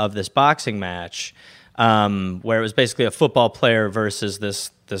video of this boxing match where it was basically a football player versus this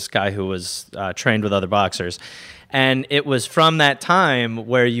guy who was trained with other boxers. And it was from that time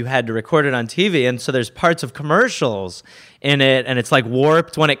where you had to record it on TV, and so there's parts of commercials in it, and it's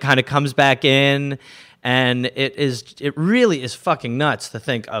warped when it kind of comes back in, and it really is fucking nuts to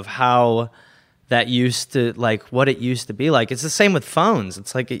think of how that used to, what it used to be like. It's the same with phones.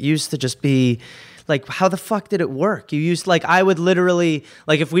 It's it used to just be, how the fuck did it work? You used, I would literally,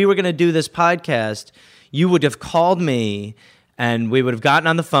 if we were going to do this podcast, you would have called me, and we would have gotten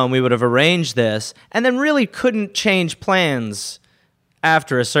on the phone, we would have arranged this, and then really couldn't change plans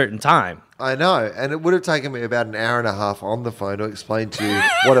after a certain time. I know, and it would have taken me about an hour and a half on the phone to explain to you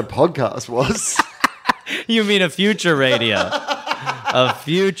what a podcast was. You mean a future radio. A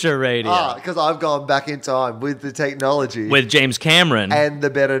future radio. Because I've gone back in time with the technology. With James Cameron. And the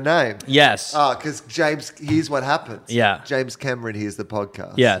better name. Yes. Because James, here's what happens. Yeah. James Cameron hears the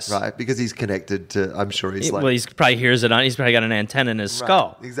podcast. Yes. Right? Because he's connected to, I'm sure he's Well, he's probably hears it on, he's probably got an antenna in his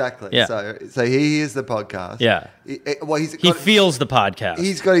skull. Exactly. Yeah. So he hears the podcast. Yeah. He feels the podcast.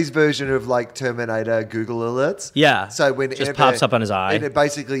 He's got his version of Terminator Google alerts. Yeah. So whenever, just pops up on his eye. And it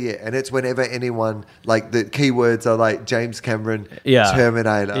basically, and it's whenever anyone, the keywords are James Cameron,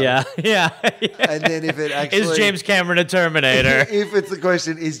 Terminator. Yeah. And then if it actually... Is James Cameron a Terminator? If it's the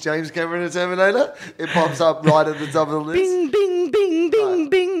question, is James Cameron a Terminator? It pops up right at the top of the list. Bing, bing, bing, bing,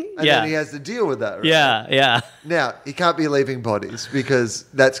 bing. And then he has to deal with that, right? Yeah. Now, he can't be leaving bodies because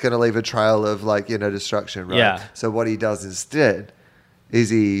that's going to leave a trail of destruction, right? Yeah. So what he does instead is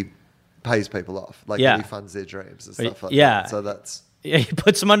he pays people off. Like he funds their dreams and stuff like that. So that's... Yeah, he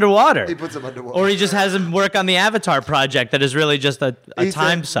puts them underwater. Or he just has them work on the Avatar project that is really just a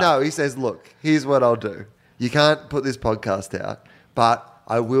time suck. No, he says, look, here's what I'll do. You can't put this podcast out, but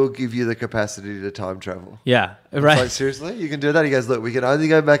I will give you the capacity to time travel. Yeah, right. Like, seriously? You can do that? He goes, look, we can only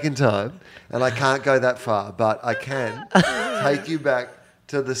go back in time, and I can't go that far, but I can take you back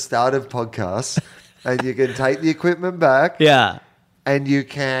to the start of podcasts, and you can take the equipment back. Yeah. And you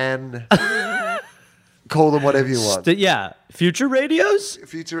can call them whatever you want. Future radios?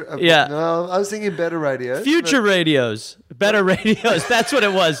 No, I was thinking better radios. Future radios. Better radios. That's what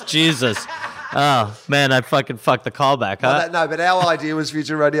it was. Jesus. Oh, man, I fucking fucked the callback, huh? No, but our idea was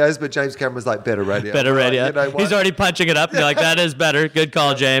future radios, but James Cameron was like, better radio. Better radio. You know what? He's already punching it up. You're like, that is better. Good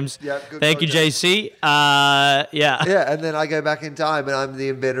call, James. Thank you, JC. Yeah. Yeah, and then I go back in time, and I'm the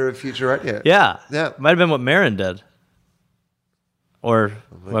inventor of future radio. Yeah. Yeah. Might have been what Marin did. Or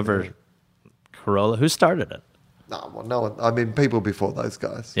whoever... Corolla. Who started it? No one. I mean, people before those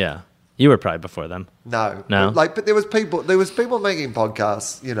guys. Yeah. You were probably before them. No. No? But there was people making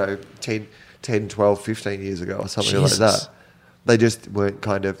podcasts, 10, 12, 15 years ago or something Jesus. like that. They just weren't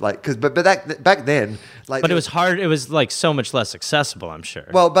kind of like... But back then... But it was hard. It was like so much less accessible, I'm sure.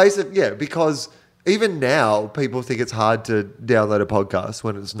 Well, because... Even now, people think it's hard to download a podcast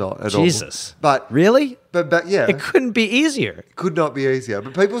when it's not at all. Jesus. But really? But yeah. It couldn't be easier. It could not be easier.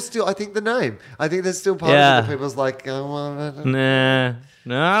 But people still, I think there's still part of it that people's like, Nah.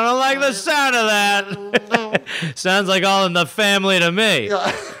 No, I don't like the sound of that. Sounds like All in the Family to me.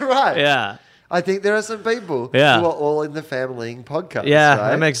 Yeah, right. Yeah. I think there are some people who are all in the Family podcast. Yeah, right?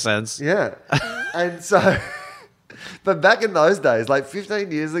 that makes sense. Yeah. And so... But back in those days, like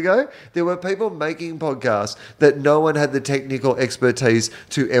 15 years ago, there were people making podcasts that no one had the technical expertise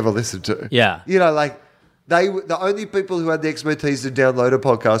to ever listen to. Yeah. The only people who had the expertise to download a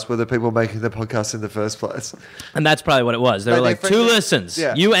podcast were the people making the podcast in the first place. And that's probably what it was. They were like, 2 listens,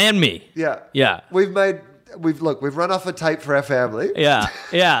 you and me. Yeah. Yeah. We've run off a tape for our family. Yeah.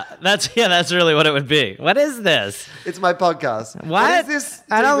 That's really what it would be. What is this? It's my podcast. What is this?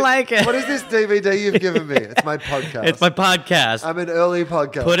 I don't like it. What is this DVD you've given me? It's my podcast. It's my podcast. I'm an early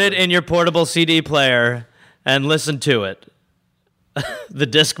podcast. Put it in your portable CD player and listen to it. The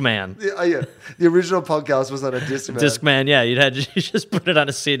Discman. Yeah. The original podcast was on a Discman. Discman, yeah. You just put it on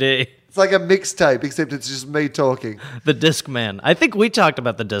a CD. It's like a mixtape, except it's just me talking. The Discman. I think we talked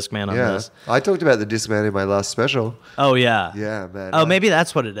about the Discman on this. I talked about the Discman in my last special. Oh, yeah. Yeah, man. Oh, maybe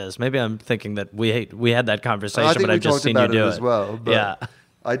that's what it is. Maybe I'm thinking that we had that conversation, but I've just seen you do it as well. But yeah.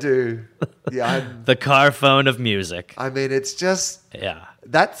 I do. Yeah. The car phone of music. I mean, it's just... Yeah.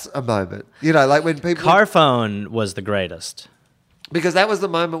 That's a moment. Like when people... Car phone was the greatest. Because that was the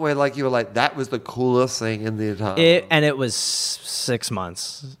moment where you were like, that was the coolest thing in the entire... And it was 6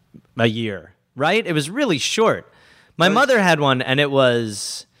 months, a year, right? It was really short. My mother had one, and it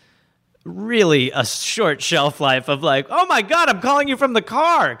was really a short shelf life of like, oh my God, I'm calling you from the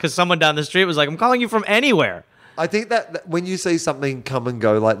car. Because someone down the street was like, I'm calling you from anywhere. I think that when you see something come and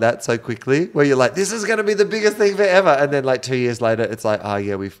go like that so quickly, where you're like, this is going to be the biggest thing forever. And then 2 years later, it's like, oh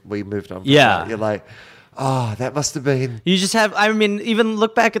yeah, we moved on. Yeah. You're like... Oh, that must have been... You just have... I mean, even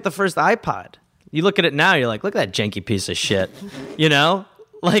look back at the first iPod. You look at it now, you're like, look at that janky piece of shit.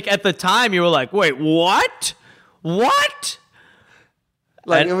 At the time, you were like, wait, what? What?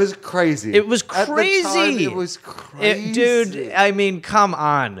 It was crazy. It was crazy. At the time, it was crazy. Dude, I mean, come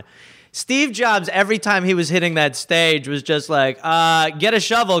on. Steve Jobs, every time he was hitting that stage, was just like, get a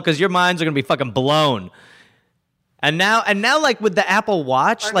shovel because your minds are going to be fucking blown. And now, with the Apple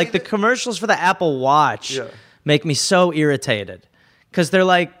Watch, the commercials for the Apple Watch make me so irritated because they're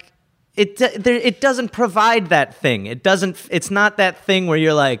like, it doesn't provide that thing. It's not that thing where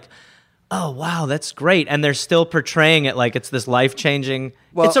you're like, oh wow, that's great, and they're still portraying it like it's this life-changing.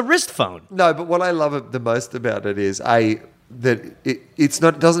 Well, it's a wrist phone. No, but what I love the most about it is that it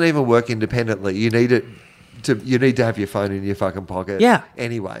doesn't even work independently. You need to have your phone in your fucking pocket. Yeah.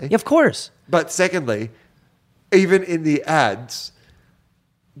 Anyway. Yeah, of course. But secondly, even in the ads,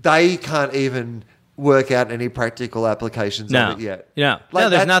 they can't even work out any practical applications of it yet. Yeah. No,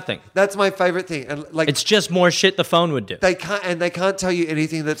 there's nothing. That's my favorite thing. And it's just more shit the phone would do. They can't tell you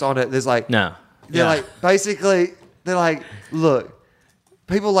anything that's on it. There's no. They're basically, they're like, look,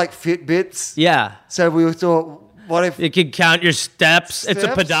 people like Fitbits. Yeah. So we thought, what if... It can count your steps. It's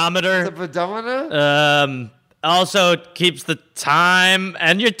a pedometer. It's a pedometer. Also, it keeps the time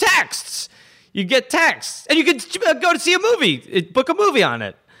and your texts. You get texts. And you can go to see a movie, book a movie on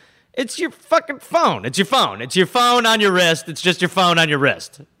it. It's your fucking phone. It's your phone. It's your phone on your wrist. It's just your phone on your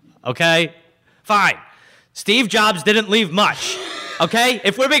wrist. Okay? Fine. Steve Jobs didn't leave much. Okay?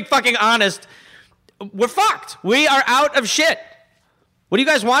 If we're being fucking honest, we're fucked. We are out of shit. What do you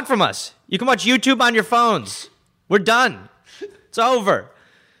guys want from us? You can watch YouTube on your phones. We're done. It's over.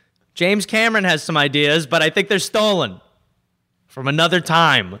 James Cameron has some ideas, but I think they're stolen from another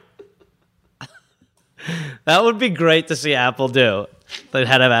time. That would be great to see Apple do. The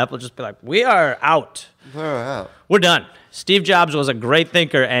head of Apple just be like, we are out. We're out. We're done. Steve Jobs was a great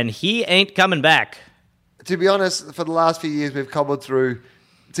thinker, and he ain't coming back. To be honest, for the last few years, we've cobbled through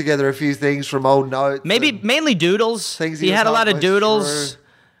together a few things from old notes. Mainly doodles. Things He he had was a lot of halfway doodles. through.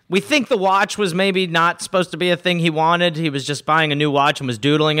 We think the watch was maybe not supposed to be a thing he wanted. He was just buying a new watch and was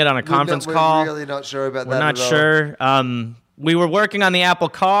doodling it on a conference call. We're really not sure about We're that not at all. sure. We were working on the Apple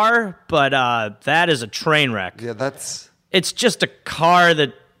car, but that is a train wreck. Yeah, that's... It's just a car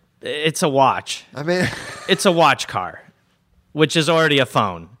that... It's a watch. I mean... It's a watch car, which is already a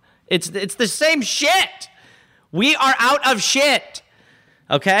phone. It's the same shit. We are out of shit.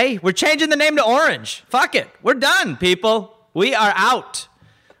 Okay? We're changing the name to Orange. Fuck it. We're done, people. We are out.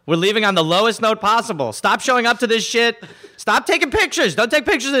 We're leaving on the lowest note possible. Stop showing up to this shit. Stop taking pictures. Don't take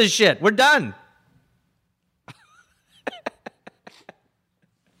pictures of this shit. We're done.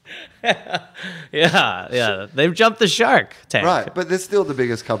 Yeah. They've jumped the shark tank. Right, but they're still the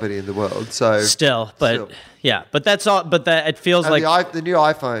biggest company in the world, so... Still. Yeah, but that's all. But that it feels And like the new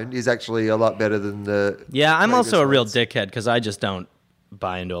iPhone is actually a lot better than the... Yeah, I'm previous also a real ones. dickhead because I just don't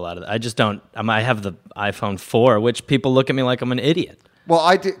buy into a lot of that. I just don't. I have the iPhone 4, which people look at me like I'm an idiot. Well,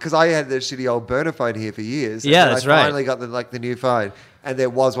 I did, because I had the shitty old burner phone here for years. Yeah, and then that's I right. finally got the new phone, and there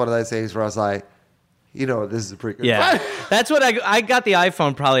was one of those things where I was like, you know what, this is a pretty good Yeah, phone. that's what I got the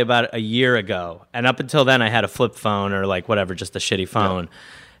iPhone probably about a year ago, and up until then I had a flip phone or like whatever, just a shitty phone.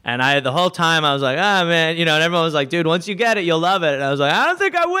 And the whole time I was like, man, and everyone was like, dude, once you get it, you'll love it. And I was like, I don't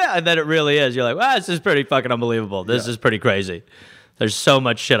think I will. And then it really is. You're like, this is pretty fucking unbelievable. This is pretty crazy. There's so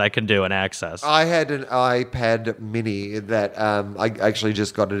much shit I can do and access. I had an iPad mini that I actually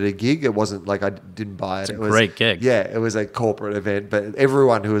just got at a gig. It wasn't like I didn't buy it. It's a great gig. Yeah, it was a corporate event, but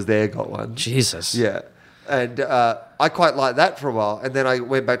everyone who was there got one. Jesus. Yeah. And I quite liked that for a while. And then I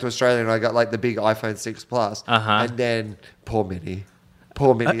went back to Australia and I got like the big iPhone 6 Plus. Uh-huh. And then poor Mini.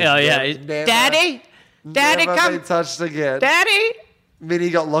 Poor Mini. Oh, yeah. Never, Daddy? Daddy, never come. been touched again. Daddy?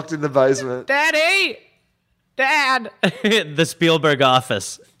 Mini got locked in the basement. Daddy? Dad? The Spielberg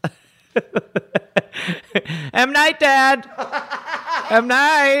office. M. Night, Dad. M.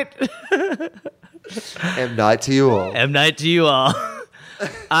 Night. M. Night to you all. M. Night to you all.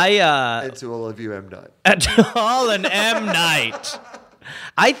 And to all of you, M. Night. All an M. Night.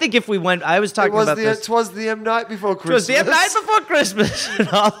 I think if we went, I was talking about this. It was the M. Night before It was Christmas. the M. Night before Christmas, and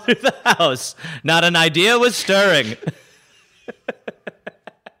all through the house. Not an idea was stirring.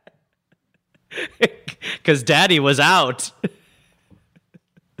 Because Daddy was out.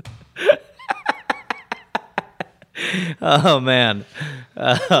 Oh man,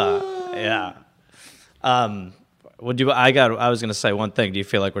 yeah. I was gonna say one thing. Do you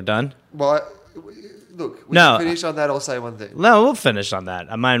feel like we're done? Well, look, we No. can finish on that or say one thing. No, we'll finish on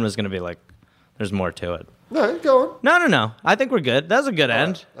that. Mine was gonna be like, there's more to it. No, go on. No. I think we're good. That was a good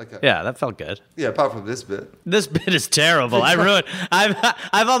end. okay. Yeah, that felt good. Yeah, apart from this bit. This bit is terrible.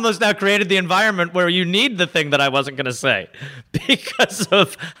 I've almost now created the environment where you need the thing that I wasn't going to say because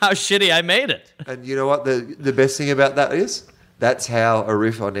of how shitty I made it. And you know what the best thing about that is? That's how a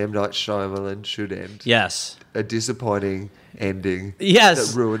riff on M. Night Shyamalan should end. Yes. A disappointing ending.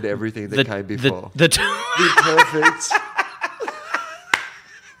 Yes. That ruined everything that came before. The perfect.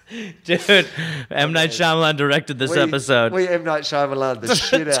 dude, M. Night Shyamalan directed this episode. We M. Night Shyamalan the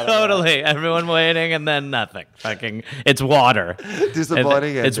shit out Totally. Everyone waiting and then nothing. Fucking, it's water.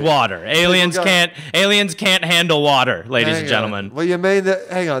 Disappointing It's ending. water. Aliens can't handle water, ladies and Hang gentlemen. on. Well, you mean that?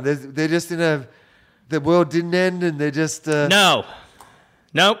 Hang on. They're just in a. The world didn't end, and they're just. No.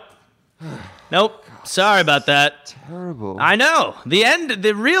 Nope. Sorry about that. Terrible. I know.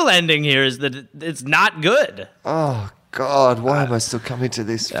 The real ending here is that it's not good. Oh God! Why am I still coming to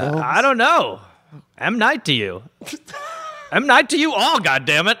this film? I don't know. M. Night to you. M. Night to you all,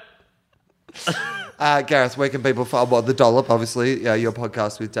 goddammit. Gareth, where can people find? Well, The Dollop, obviously, your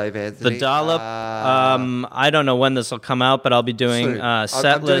podcast with Dave Anthony. The Dollop. I don't know when this will come out, but I'll be doing soon.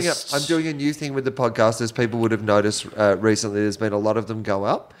 set lists. I'm doing a new thing with the podcast, as people would have noticed recently. There's been a lot of them go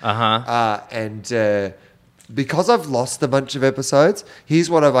up. And because I've lost a bunch of episodes, here's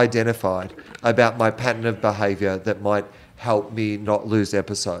what I've identified about my pattern of behaviour that might help me not lose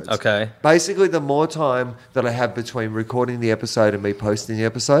episodes. Okay. Basically, the more time that I have between recording the episode and me posting the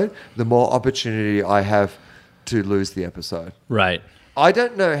episode, the more opportunity I have to lose the episode. Right. I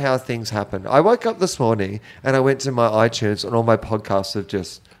don't know how things happen. I woke up this morning and I went to my iTunes and all my podcasts have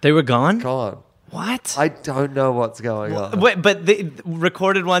just They were gone? gone. What? I don't know what's going on. Wait, but the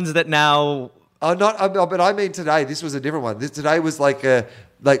recorded ones that now... But I mean today, this was a different one. Today was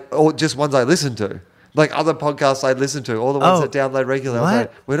all just ones I listened to. Like other podcasts I'd listen to, all the ones that download regularly. I was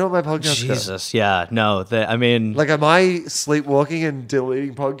like, where do my podcasts go? Jesus, yeah. No, Like, am I sleepwalking and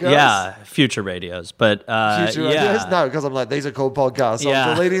deleting podcasts? Yeah, future radios. But, Future radios? No, because I'm like, these are called podcasts. So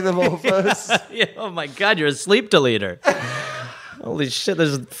I'm deleting them all first. Yeah, oh my God, you're a sleep deleter. Holy shit,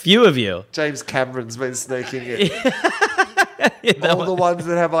 there's a few of you. James Cameron's been sneaking in. All the ones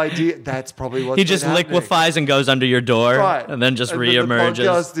that have idea, that's probably what's He just liquefies and goes under your door, right. and then just and reemerges. The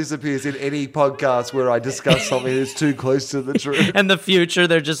podcast disappears in any podcast where I discuss something that's too close to the truth. In the future,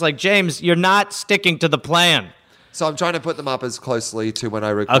 they're just like, James, you're not sticking to the plan. So I'm trying to put them up as closely to when I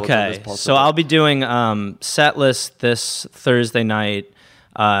record them as possible. So I'll be doing set list this Thursday night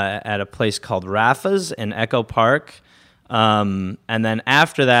at a place called Rafa's in Echo Park. And then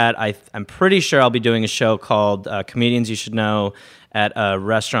after that, I'm pretty sure I'll be doing a show called Comedians You Should Know at a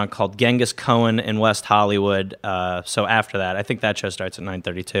restaurant called Genghis Cohen in West Hollywood. So after that, I think that show starts at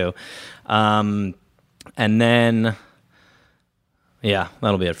 9:32. And then, yeah,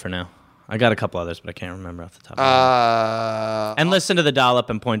 that'll be it for now. I got a couple others, but I can't remember off the top of my head. And listen to The Dollop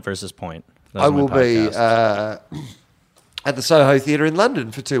and Point versus Point. Those I are my will be... podcasts. At the Soho Theatre in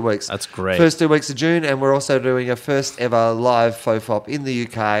London for 2 weeks. That's great. First 2 weeks of June, and we're also doing a first ever live FOFOP in the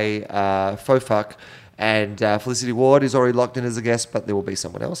UK, FOFOP. And Felicity Ward is already locked in as a guest, but there will be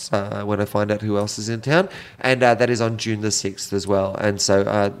someone else when I find out who else is in town. And that is on June the 6th as well. And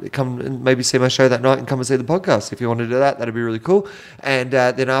so come and maybe see my show that night and come and see the podcast. If you want to do that, that'd be really cool. And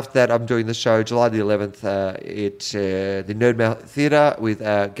then after that, I'm doing the show July the 11th at the Nerdmouth Theatre with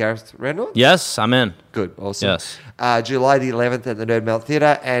Gareth Randall. Yes, I'm in. Good, awesome. Yes. July the 11th at the Nerdmouth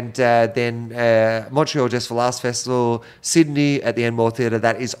Theatre, and then Montreal Just for Last Festival, Sydney at the Enmore Theatre.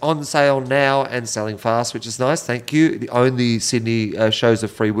 That is on sale now and selling fast, which is nice. Thank you. The only Sydney shows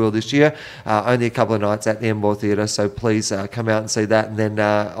of Free Will this year. Only a couple of nights at the Enmore Theatre, so please come out and see that. And then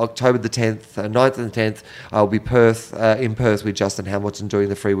October the 10th, 9th and 10th, I'll be in Perth with Justin Hamilton doing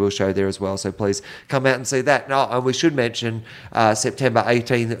the Free Will show there as well. So please come out and see that. No, and we should mention September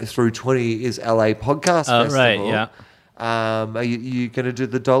 18th through 20 is LA Podcast Festival. Right, yeah. Are you going to do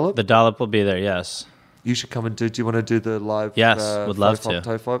the Dollop? The Dollop will be there, yes. You should come and do you want to do the live? Yes, would love to.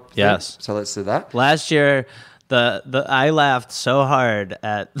 Tofop thing? Yes. So let's do that. Last year, I laughed so hard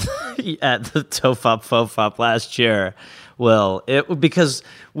at at the Tofop Fofop last year. Will because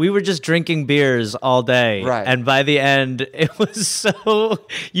we were just drinking beers all day, right? And by the end, it was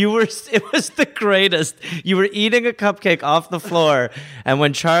it was the greatest. You were eating a cupcake off the floor, and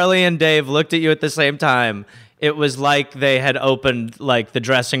when Charlie and Dave looked at you at the same time, it was like they had opened like the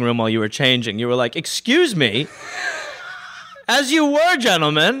dressing room while you were changing. You were like, "Excuse me," as you were,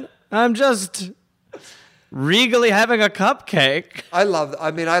 gentlemen. I'm just regally having a cupcake. I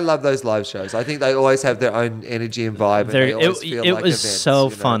love those live shows. I think they always have their own energy and vibe. And they always feel it like was events, so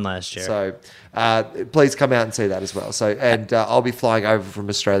fun last year. So please come out and see that as well. So I'll be flying over from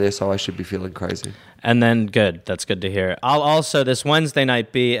Australia, so I should be feeling crazy. And then good. That's good to hear. I'll also this Wednesday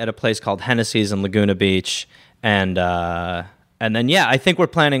night be at a place called Hennessy's in Laguna Beach, and then I think we're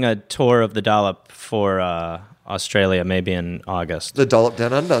planning a tour of the Dollop for Australia, maybe in August. The Dollop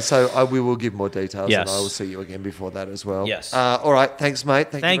Down Under. So we will give more details, yes. And I will see you again before that as well. Yes. All right. Thanks,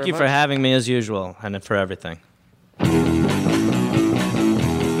 mate. Thank you for having me as usual, and for everything.